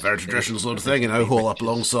many... very traditional sort of thing, haul up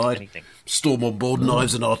alongside, anything. Storm on board,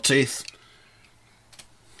 knives in our teeth.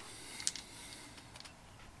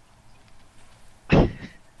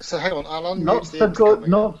 So hang on, Alan. Not so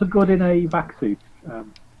good in a vac suit,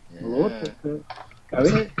 Lord.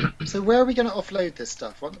 So where are we going to offload this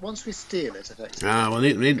stuff once we steal it?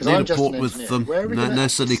 Effectively. We need a port with them. No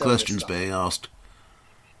silly questions being asked.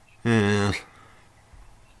 Yeah.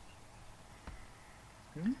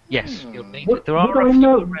 Yes, you'll need it. There are a few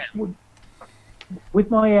around. With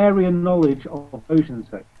my area knowledge of ocean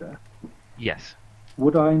sector, yes.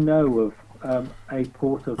 Would I know of a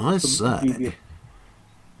port of? I say.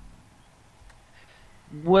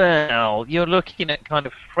 Well, you're looking at kind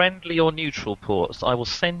of friendly or neutral ports. I will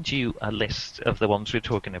send you a list of the ones we're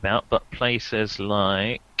talking about, but places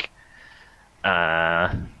like...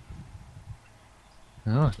 not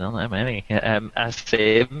that many.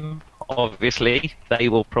 Asim, obviously, they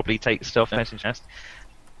will probably take stuff nice and fast.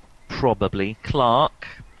 Probably Clark,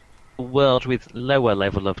 a world with lower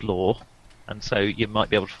level of law, and so you might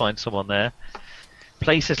be able to find someone there.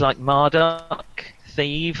 Places like Marduk,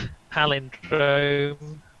 Thieves,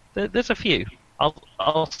 Palindrome. There's a few.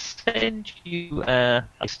 I'll send you a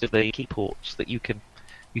list of the key ports that you can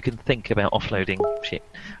think about offloading ship.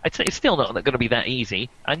 I'd say it's still not going to be that easy,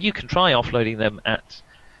 and you can try offloading them at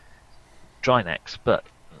Drynex, but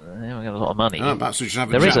they haven't got a lot of money. Perhaps we should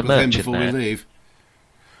have a chat with him before we leave.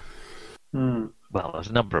 Well, there's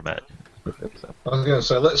a number of merchants. I was going to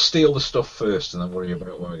say, let's steal the stuff first, and then worry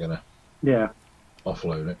about where we're going to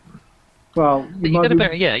offload it. Well,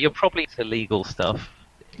 you're probably into legal stuff.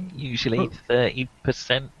 Usually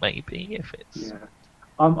 30%, maybe, if it's. Yeah,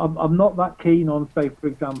 I'm not that keen on, say, for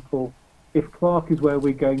example, if Clark is where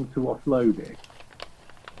we're going to offload it.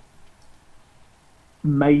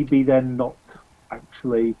 Maybe then not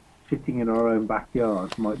actually sitting in our own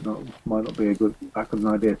backyard might not be a good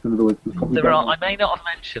idea. So in other words, I may not have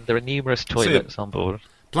mentioned there are numerous toilets on board.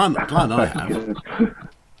 Plan I have.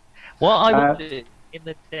 What I will do in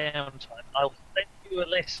the downtime, I'll send you a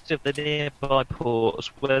list of the nearby ports,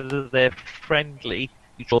 whether they're friendly,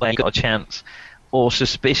 you thought they got a chance, or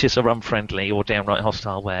suspicious or unfriendly, or downright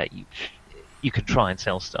hostile, where you can try and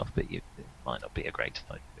sell stuff, but it might not be a great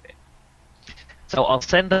time to do it. So I'll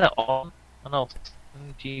send that on, and I'll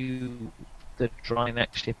send you the dry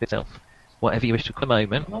neck ship itself, whatever you wish to call the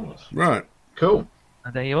moment. Right. Cool.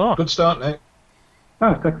 And there you are. Good start, Nick.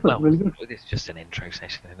 Oh, it's excellent. Well, Really good. it's just an intro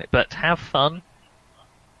session, isn't it? But have fun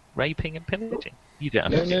raping and pillaging. You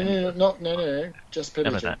don't have to do that. No. Just None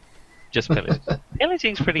of pillaging. that. Just pillaging.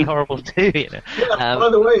 Pillaging's pretty horrible too, you know. By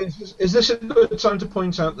the way, is this a good time to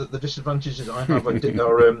point out that the disadvantages I have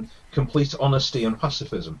are complete honesty and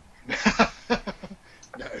pacifism?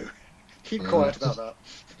 No. Keep quiet about that.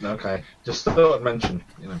 Okay, just thought I'd mention.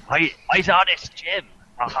 Why's honest, Jim?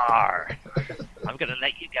 Aha! I'm going to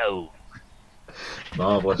let you go.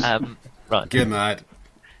 Marvellous. Right. Good night.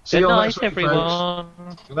 See Good you all night, next week, everyone.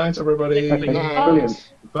 folks. Good night, everybody. Okay,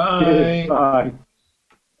 brilliant. Bye. Cheers. Bye.